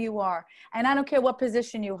care who you are. And I don't care what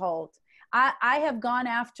position you hold. I have gone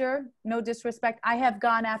after, no disrespect, I have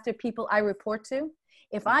gone after people I report to.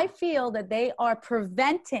 If I feel that they are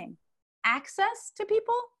preventing access to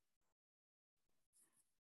people,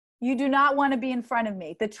 you do not want to be in front of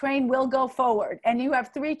me. The train will go forward. And you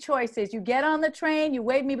have three choices. You get on the train, you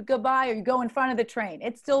wave me goodbye, or you go in front of the train.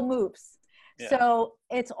 It still moves. Yeah. So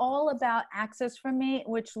it's all about access for me,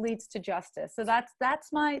 which leads to justice. So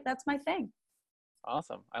that's my thing.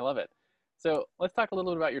 Awesome. I love it. So let's talk a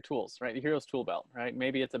little bit about your tools, right? Your hero's tool belt, right?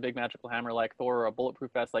 Maybe it's a big magical hammer like Thor or a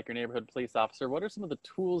bulletproof vest like your neighborhood police officer. What are some of the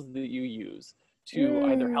tools that you use to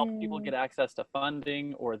either help people Mm. get access to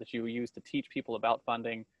funding or that you use to teach people about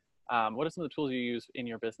funding? What are some of the tools you use in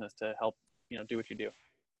your business to help, do what you do?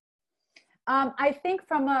 I think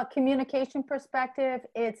from a communication perspective,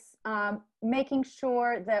 it's making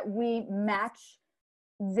sure that we match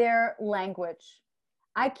their language.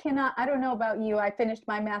 I don't know about you. I finished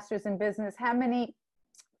my master's in business. How many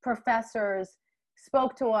professors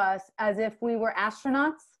spoke to us as if we were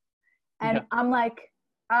astronauts? And Yeah. I'm like,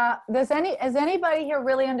 does anybody here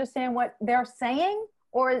really understand what they're saying?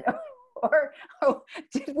 Or, or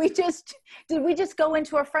did we just go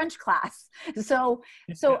into a French class? So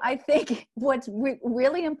I think what's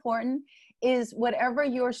really important is whatever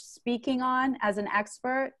you're speaking on as an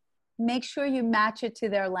expert, make sure you match it to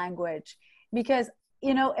their language. Because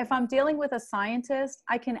if I'm dealing with a scientist,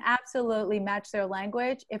 I can absolutely match their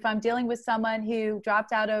language. If I'm dealing with someone who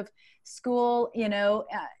dropped out of school,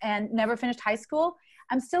 and never finished high school,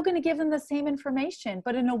 I'm still going to give them the same information,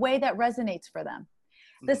 but in a way that resonates for them.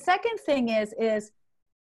 The second thing is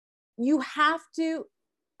you have to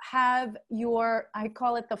have I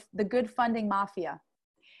call it the good funding mafia.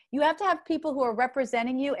 You have to have people who are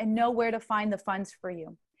representing you and know where to find the funds for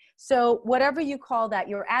you. So whatever you call that,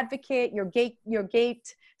 your advocate, your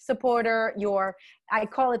gate supporter, I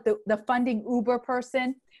call it the funding Uber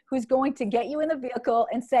person who's going to get you in the vehicle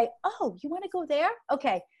and say, oh, you want to go there?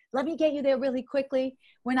 Okay, let me get you there really quickly.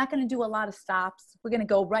 We're not going to do a lot of stops. We're going to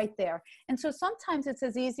go right there. And so sometimes it's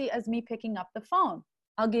as easy as me picking up the phone.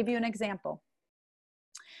 I'll give you an example.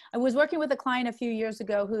 I was working with a client a few years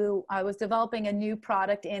ago who I was developing a new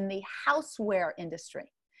product in the houseware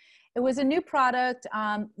industry. It was a new product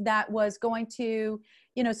that was going to,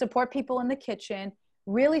 support people in the kitchen,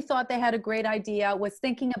 really thought they had a great idea, was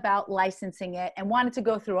thinking about licensing it and wanted to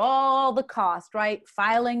go through all the cost, right?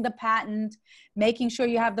 Filing the patent, making sure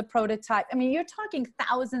you have the prototype. I mean, you're talking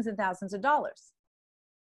thousands and thousands of dollars.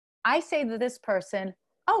 I say to this person,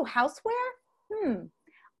 oh, houseware?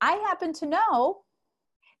 I happen to know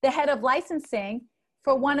the head of licensing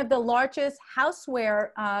for one of the largest houseware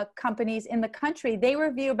companies in the country. They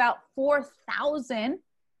review about 4,000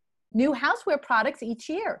 new houseware products each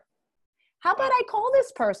year. How about I call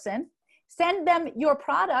this person, send them your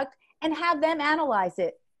product, and have them analyze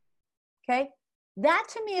it? Okay. That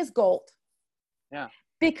to me is gold. Yeah.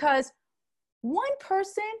 Because one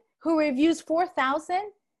person who reviews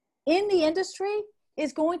 4,000 in the industry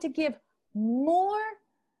is going to give more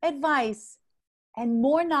advice and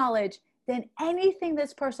more knowledge than anything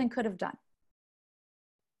this person could have done.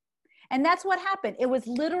 And that's what happened. It was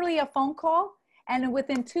literally a phone call, and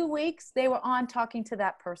within 2 weeks, they were on talking to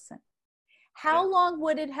that person. How long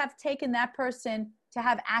would it have taken that person to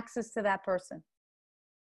have access to that person?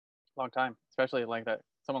 Long time, especially like that.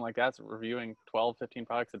 Someone like that's reviewing 12, 15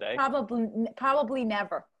 products a day. Probably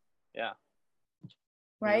never. Yeah.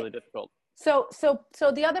 Right. Really difficult. So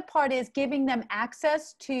the other part is giving them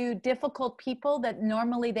access to difficult people that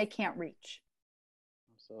normally they can't reach.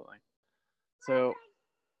 Absolutely. So,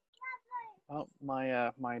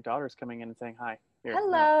 my daughter's coming in and saying hi. Here,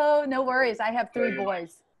 Hello. No worries. I have 3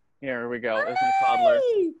 boys. Here we go. There's my toddler.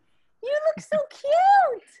 You look so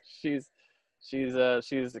cute.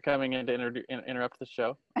 She's coming in to interrupt the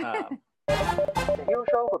show. The Hero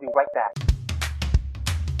Show will be right back.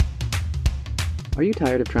 Are you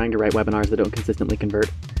tired of trying to write webinars that don't consistently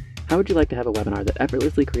convert? How would you like to have a webinar that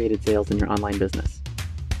effortlessly created sales in your online business?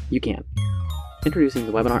 You can. Introducing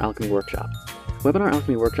the Webinar Alchemy Workshop. Webinar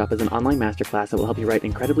Alchemy Workshop is an online masterclass that will help you write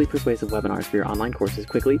incredibly persuasive webinars for your online courses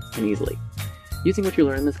quickly and easily. Using what you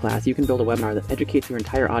learn in this class, you can build a webinar that educates your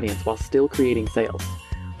entire audience while still creating sales.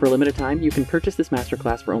 For a limited time, you can purchase this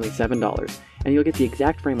masterclass for only $7, and you'll get the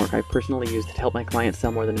exact framework I've personally used to help my clients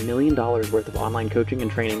sell more than $1 million worth of online coaching and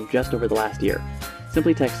training just over the last year.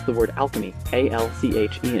 Simply text the word alchemy,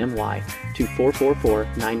 ALCHEMY, to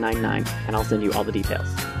 444999, and I'll send you all the details.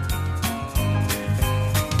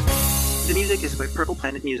 The music is by Purple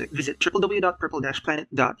Planet Music. Visit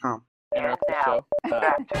www.purple-planet.com. Interrupt the show.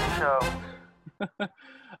 Back to the show.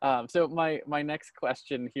 So my next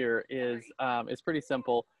question here is pretty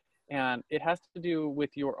simple, and it has to do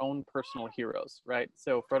with your own personal heroes, right?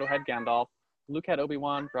 So Frodo had Gandalf, Luke had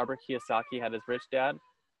Obi-Wan, Robert Kiyosaki had his rich dad.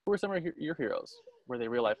 Who were some of your heroes? Were they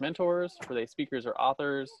real life mentors? Were they speakers or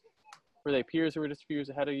authors? Were they peers who were just a few years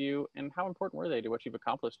ahead of you? And how important were they to what you've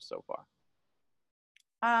accomplished so far?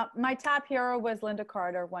 My top hero was Linda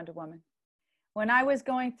Carter, Wonder Woman. When I was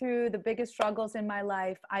going through the biggest struggles in my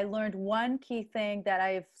life, I learned one key thing that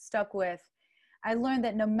I've stuck with. I learned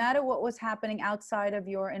that no matter what was happening outside of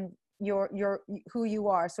your who you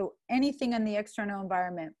are, so anything in the external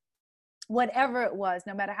environment, whatever it was,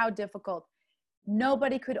 no matter how difficult,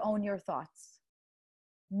 nobody could own your thoughts.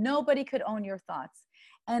 Nobody could own your thoughts.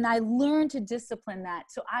 And I learned to discipline that.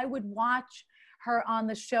 So I would watch her on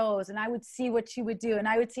the shows and I would see what she would do. And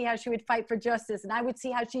I would see how she would fight for justice. And I would see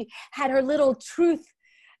how she had her little truth.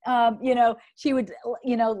 She would,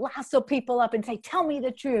 lasso people up and say, tell me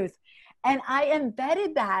the truth. And I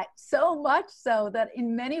embedded that so much so that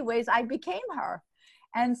in many ways I became her.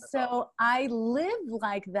 And so I live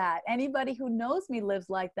like that. Anybody who knows me lives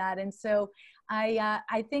like that. And so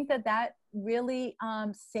I think that really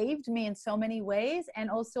saved me in so many ways and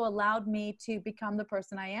also allowed me to become the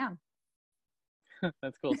person I am.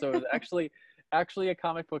 That's cool. So it was actually a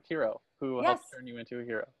comic book hero who helped turn you into a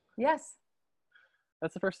hero. Yes.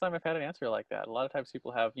 That's the first time I've had an answer like that. A lot of times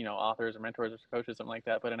people have, authors or mentors or coaches, something like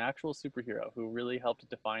that, but an actual superhero who really helped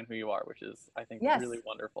define who you are, which is, I think, really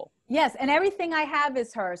wonderful. Yes. And everything I have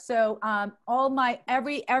is her. So all my,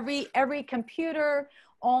 every computer,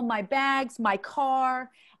 all my bags, my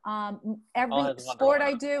car, every sport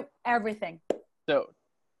I do, everything. So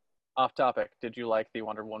off topic, did you like the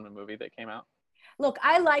Wonder Woman movie that came out? Look,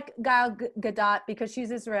 I like Gal Gadot because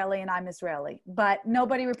she's Israeli and I'm Israeli, but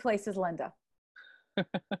nobody replaces Linda.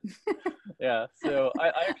 Yeah, so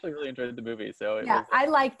I actually really enjoyed the movie. So I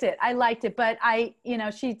liked it, but I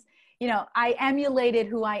emulated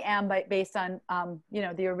who I am based on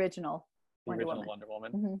the original Wonder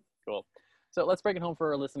Woman. Mm-hmm. Cool. So let's break it home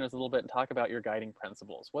for our listeners a little bit and talk about your guiding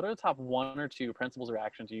principles. What are the top 1 or 2 principles or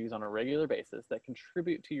actions you use on a regular basis that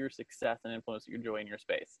contribute to your success and influence that you enjoy in your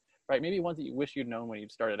space? Right? Maybe ones that you wish you'd known when you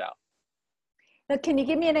started out. But can you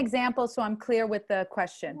give me an example so I'm clear with the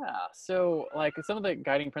question? Yeah. So like some of the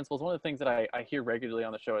guiding principles, one of the things that I hear regularly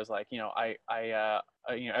on the show is like,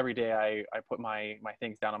 every day I put my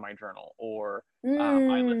things down on my journal, or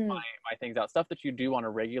I list my things out, stuff that you do on a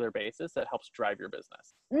regular basis that helps drive your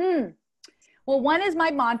business. Well, one is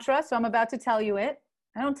my mantra. So I'm about to tell you it.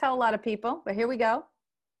 I don't tell a lot of people, but here we go.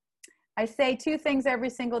 I say 2 things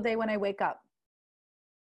every single day when I wake up.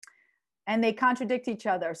 And they contradict each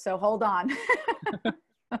other. So hold on.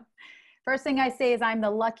 First thing I say is I'm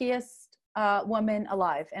the luckiest woman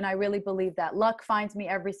alive. And I really believe that. Luck finds me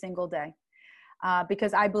every single day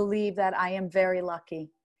because I believe that I am very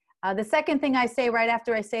lucky. The second thing I say right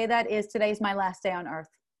after I say that is today's my last day on earth.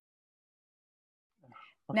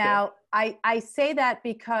 Okay. Now, I say that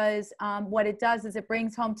because what it does is it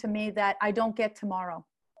brings home to me that I don't get tomorrow.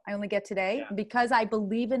 I only get today. Yeah. Because I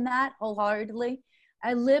believe in that wholeheartedly,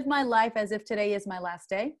 I live my life as if today is my last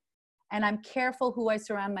day, and I'm careful who I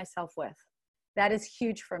surround myself with. That is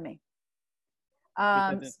huge for me.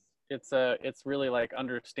 It's really like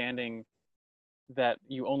understanding that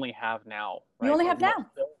you only have now. Right? You only have now.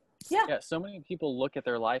 Yeah. So many people look at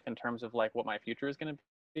their life in terms of like what my future is going to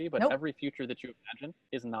be, but every future that you imagine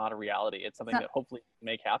is not a reality. It's something that hopefully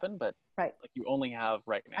make happen, but like you only have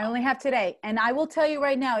right now. I only have today. And I will tell you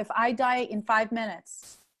right now, if I die in 5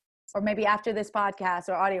 minutes, or maybe after this podcast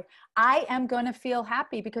or audio, I am going to feel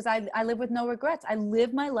happy because I live with no regrets. I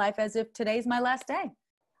live my life as if today's my last day.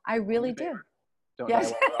 I really do. Don't die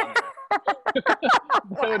while we're on here.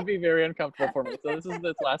 That would be very uncomfortable for me. So this is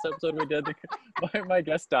this last episode we did. My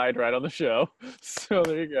guest died right on the show. So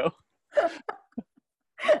there you go.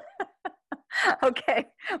 Okay.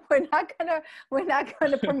 We're not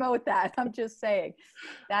gonna promote that. I'm just saying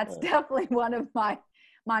that's definitely one of my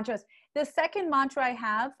mantras. The second mantra I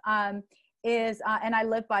have is, and I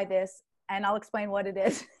live by this, and I'll explain what it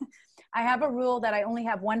is. I have a rule that I only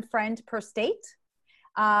have 1 friend per state.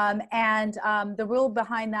 The rule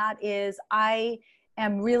behind that is I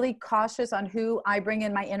am really cautious on who I bring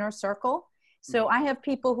in my inner circle. So I have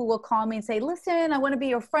people who will call me and say, listen, I want to be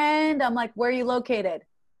your friend. I'm like, where are you located?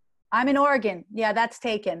 I'm in Oregon. Yeah, that's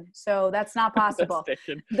taken. So that's not possible.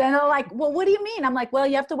 Then they're like, well, what do you mean? I'm like, well,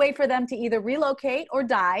 you have to wait for them to either relocate or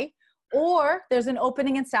die, or there's an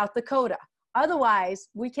opening in South Dakota. Otherwise,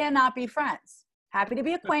 we cannot be friends. Happy to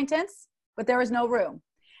be acquaintance, but there is no room.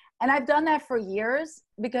 And I've done that for years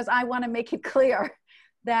because I want to make it clear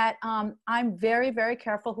that I'm very, very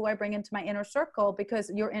careful who I bring into my inner circle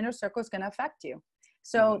because your inner circle is going to affect you.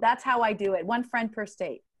 So that's how I do it. 1 friend per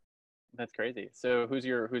state. That's crazy. So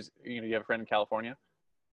you have a friend in California?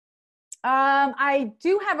 I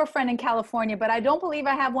do have a friend in California, but I don't believe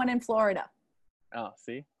I have one in Florida. Oh,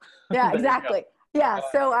 see? Yeah, exactly. Yeah.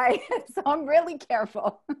 So I'm really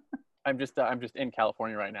careful. I'm just in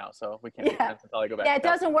California right now, so we can't make Yeah. sense until I go back. Yeah, to it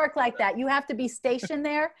doesn't work like that. You have to be stationed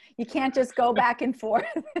there. You can't just go back and forth.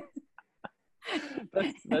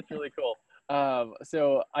 That's really cool.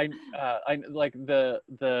 So I like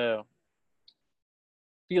the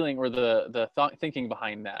feeling or the thought thinking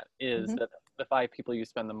behind that is Mhm. that the 5 people you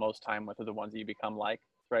spend the most time with are the ones that you become like,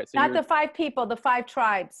 right? So Not the 5 people, the 5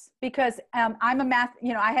 tribes, because I'm a math,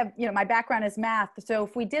 I have, my background is math. So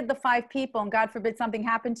if we did the 5 people and God forbid something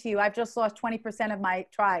happened to you, I've just lost 20% of my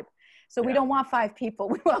tribe. So we Yeah. don't want 5 people.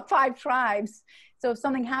 We want 5 tribes. So if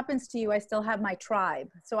something happens to you, I still have my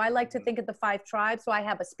tribe. So I like to think of the 5 tribes. So I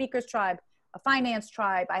have a speaker's tribe, a finance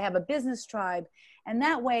tribe, I have a business tribe. And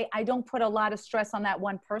that way I don't put a lot of stress on that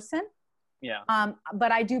one person. Yeah.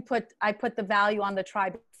 But I put the value on the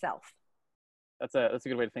tribe itself. That's a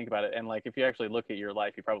good way to think about it. And like, if you actually look at your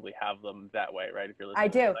life, you probably have them that way, right? If you're listening. I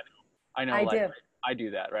do. I know, I like do. I do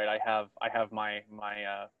that, right? I have my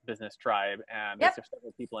business tribe, and Yep. there's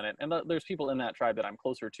several people in it, and there's people in that tribe that I'm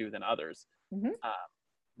closer to than others. Mhm.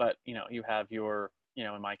 But you have your,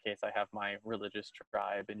 in my case, I have my religious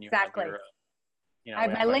tribe, and you Exactly. have your, I have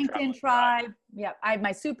we my our LinkedIn tribe. Yeah, I have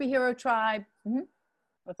my superhero tribe. Mhm.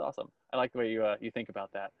 That's awesome. I like the way you think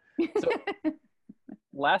about that. So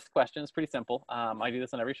last question is pretty simple. I do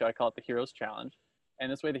this on every show. I call it the Heroes Challenge.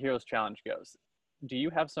 And this way the Heroes Challenge goes. Do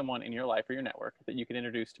you have someone in your life or your network that you can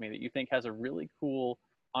introduce to me that you think has a really cool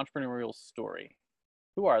entrepreneurial story?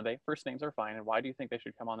 Who are they? First names are fine. And why do you think they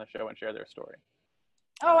should come on the show and share their story?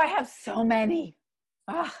 Oh, I have so many.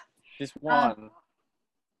 Ah, Just one.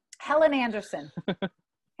 Helen Anderson.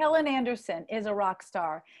 Helen Anderson is a rock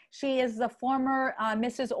star. She is the former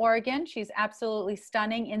Mrs. Oregon. She's absolutely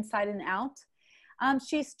stunning inside and out.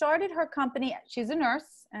 She started her company. She's a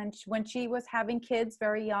nurse, and when she was having kids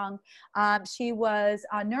very young, she was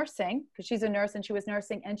nursing, because she's a nurse, and she was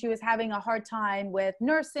nursing, and she was having a hard time with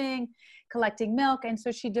nursing, collecting milk, and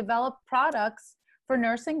so she developed products for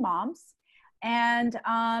nursing moms. And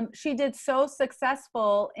she did so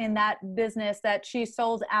successful in that business that she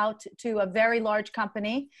sold out to a very large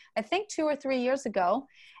company, I think 2 or 3 years ago.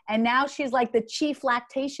 And now she's like the chief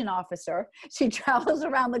lactation officer. She travels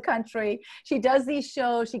around the country. She does these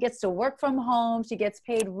shows. She gets to work from home. She gets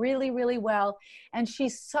paid really, really well. And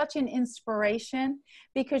she's such an inspiration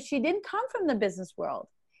because she didn't come from the business world.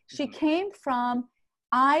 She came from,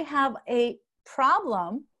 I have a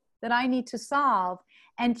problem that I need to solve.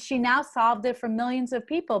 And she now solved it for millions of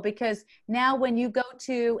people, because now when you go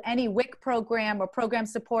to any WIC program or program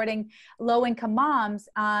supporting low-income moms,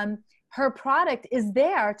 her product is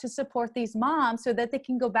there to support these moms so that they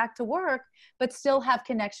can go back to work, but still have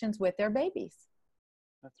connections with their babies.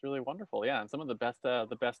 That's really wonderful. Yeah. And some of the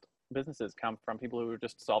best businesses come from people who are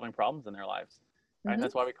just solving problems in their lives. Right. Mm-hmm.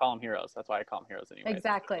 That's why we call them heroes. That's why I call them heroes anyway.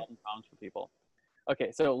 Exactly. Solving problems for people.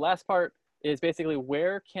 Okay. So last part is basically,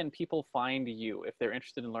 where can people find you if they're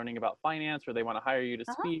interested in learning about finance, or they want to hire you to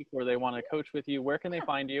speak, or they want to coach with you? Where can they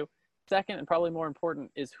find you? Second, and probably more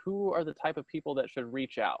important, is who are the type of people that should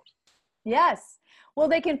reach out? Yes. Well,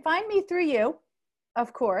 they can find me through you,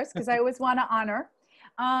 of course, because I always want to honor.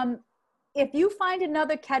 If you find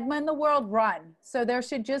another Kedma in the world, run. So there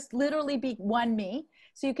should just literally be one me.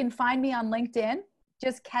 So you can find me on LinkedIn,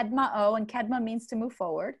 just Kedma Ough, and Kedma means to move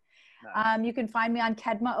forward. Nice. You can find me on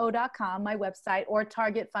kedmaough.com, my website, or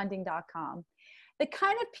targetfunding.com. The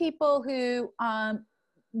kind of people who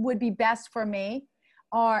would be best for me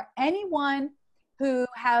are anyone who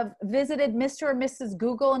have visited Mr. or Mrs.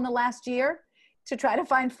 Google in the last year to try to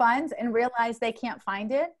find funds and realize they can't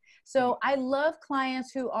find it. So I love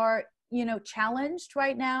clients who are, challenged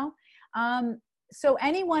right now. So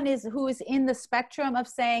anyone who is in the spectrum of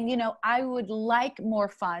saying, I would like more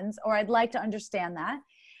funds, or I'd like to understand that.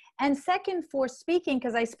 And second, for speaking,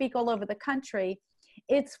 because I speak all over the country,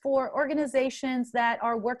 it's for organizations that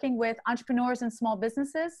are working with entrepreneurs and small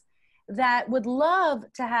businesses that would love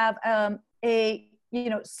to have a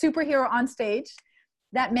superhero on stage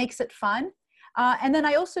that makes it fun. And then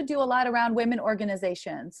I also do a lot around women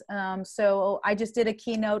organizations. So I just did a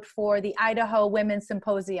keynote for the Idaho Women's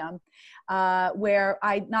Symposium, where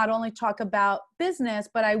I not only talk about business,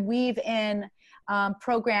 but I weave in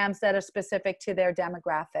programs that are specific to their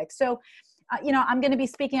demographic. So, I'm going to be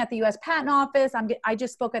speaking at the U.S. Patent Office. I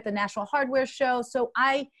just spoke at the National Hardware Show. So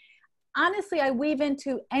I weave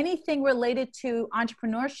into anything related to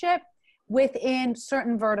entrepreneurship within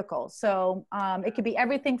certain verticals. So it could be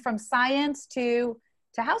everything from science to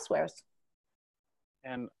housewares.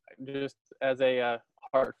 And just as a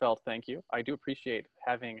heartfelt thank you, I do appreciate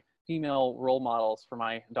having female role models for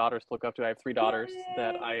my daughters to look up to. I have 3 daughters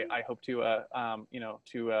that I hope to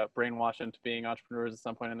brainwash into being entrepreneurs at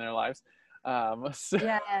some point in their lives. So,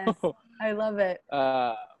 Yes, I love it.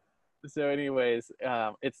 so anyways,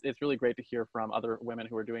 it's really great to hear from other women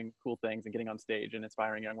who are doing cool things and getting on stage and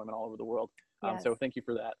inspiring young women all over the world. Yes. So thank you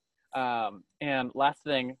for that. And last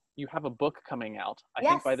thing, you have a book coming out. I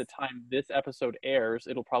think by the time this episode airs,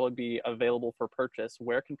 it'll probably be available for purchase.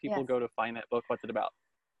 Where can people go to find that book? What's it about?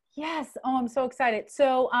 Yes. Oh, I'm so excited.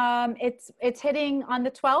 So it's hitting on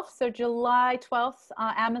the 12th. So July 12th,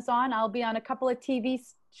 Amazon. I'll be on a couple of TV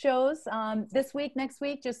shows this week, next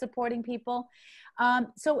week, just supporting people.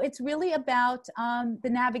 So it's really about the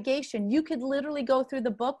navigation. You could literally go through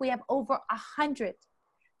the book. We have over 100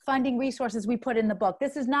 funding resources we put in the book.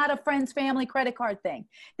 This is not a friends, family, credit card thing.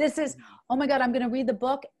 This is, oh my God, I'm going to read the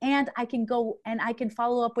book and I can go and I can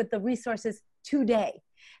follow up with the resources today.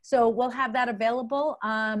 So we'll have that available.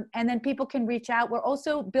 And then people can reach out. We're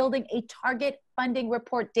also building a target funding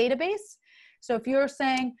report database. So if you're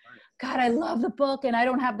saying, God, I love the book and I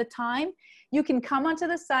don't have the time, you can come onto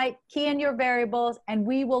the site, key in your variables, and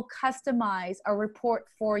we will customize a report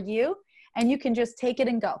for you. And you can just take it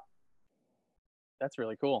and go. That's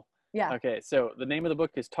really cool. Yeah. Okay. So the name of the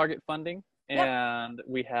book is Target Funding. And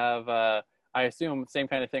we have, I assume, same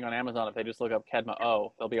kind of thing on Amazon. If they just look up Kedma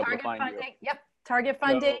Ough, they'll be able to find you. Yep. Target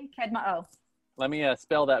Funding, Kedma Ough. Let me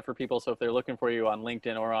spell that for people. So if they're looking for you on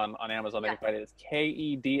LinkedIn or on Amazon, they can find it as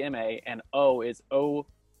Kedma, and O is Ough,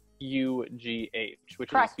 which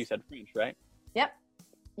Correct. is, you said French, right? Yep.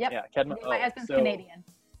 Yeah, Kedma Ough. My husband's Canadian.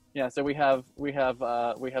 Yeah, so we have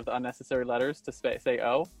the unnecessary letters to say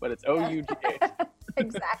O, but it's Ough.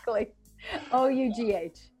 Exactly. Ough.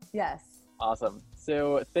 Yes. Awesome.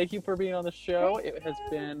 So thank you for being on the show. It has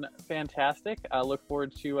been fantastic. I look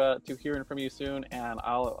forward to hearing from you soon. And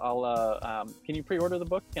I'll can you pre-order the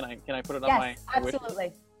book? Can I put it on my wish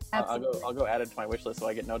list? Absolutely. I'll go add it to my wish list so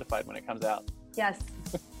I get notified when it comes out. Yes.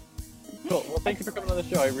 Cool. Well, thank you for coming on the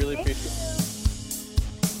show. I really appreciate it.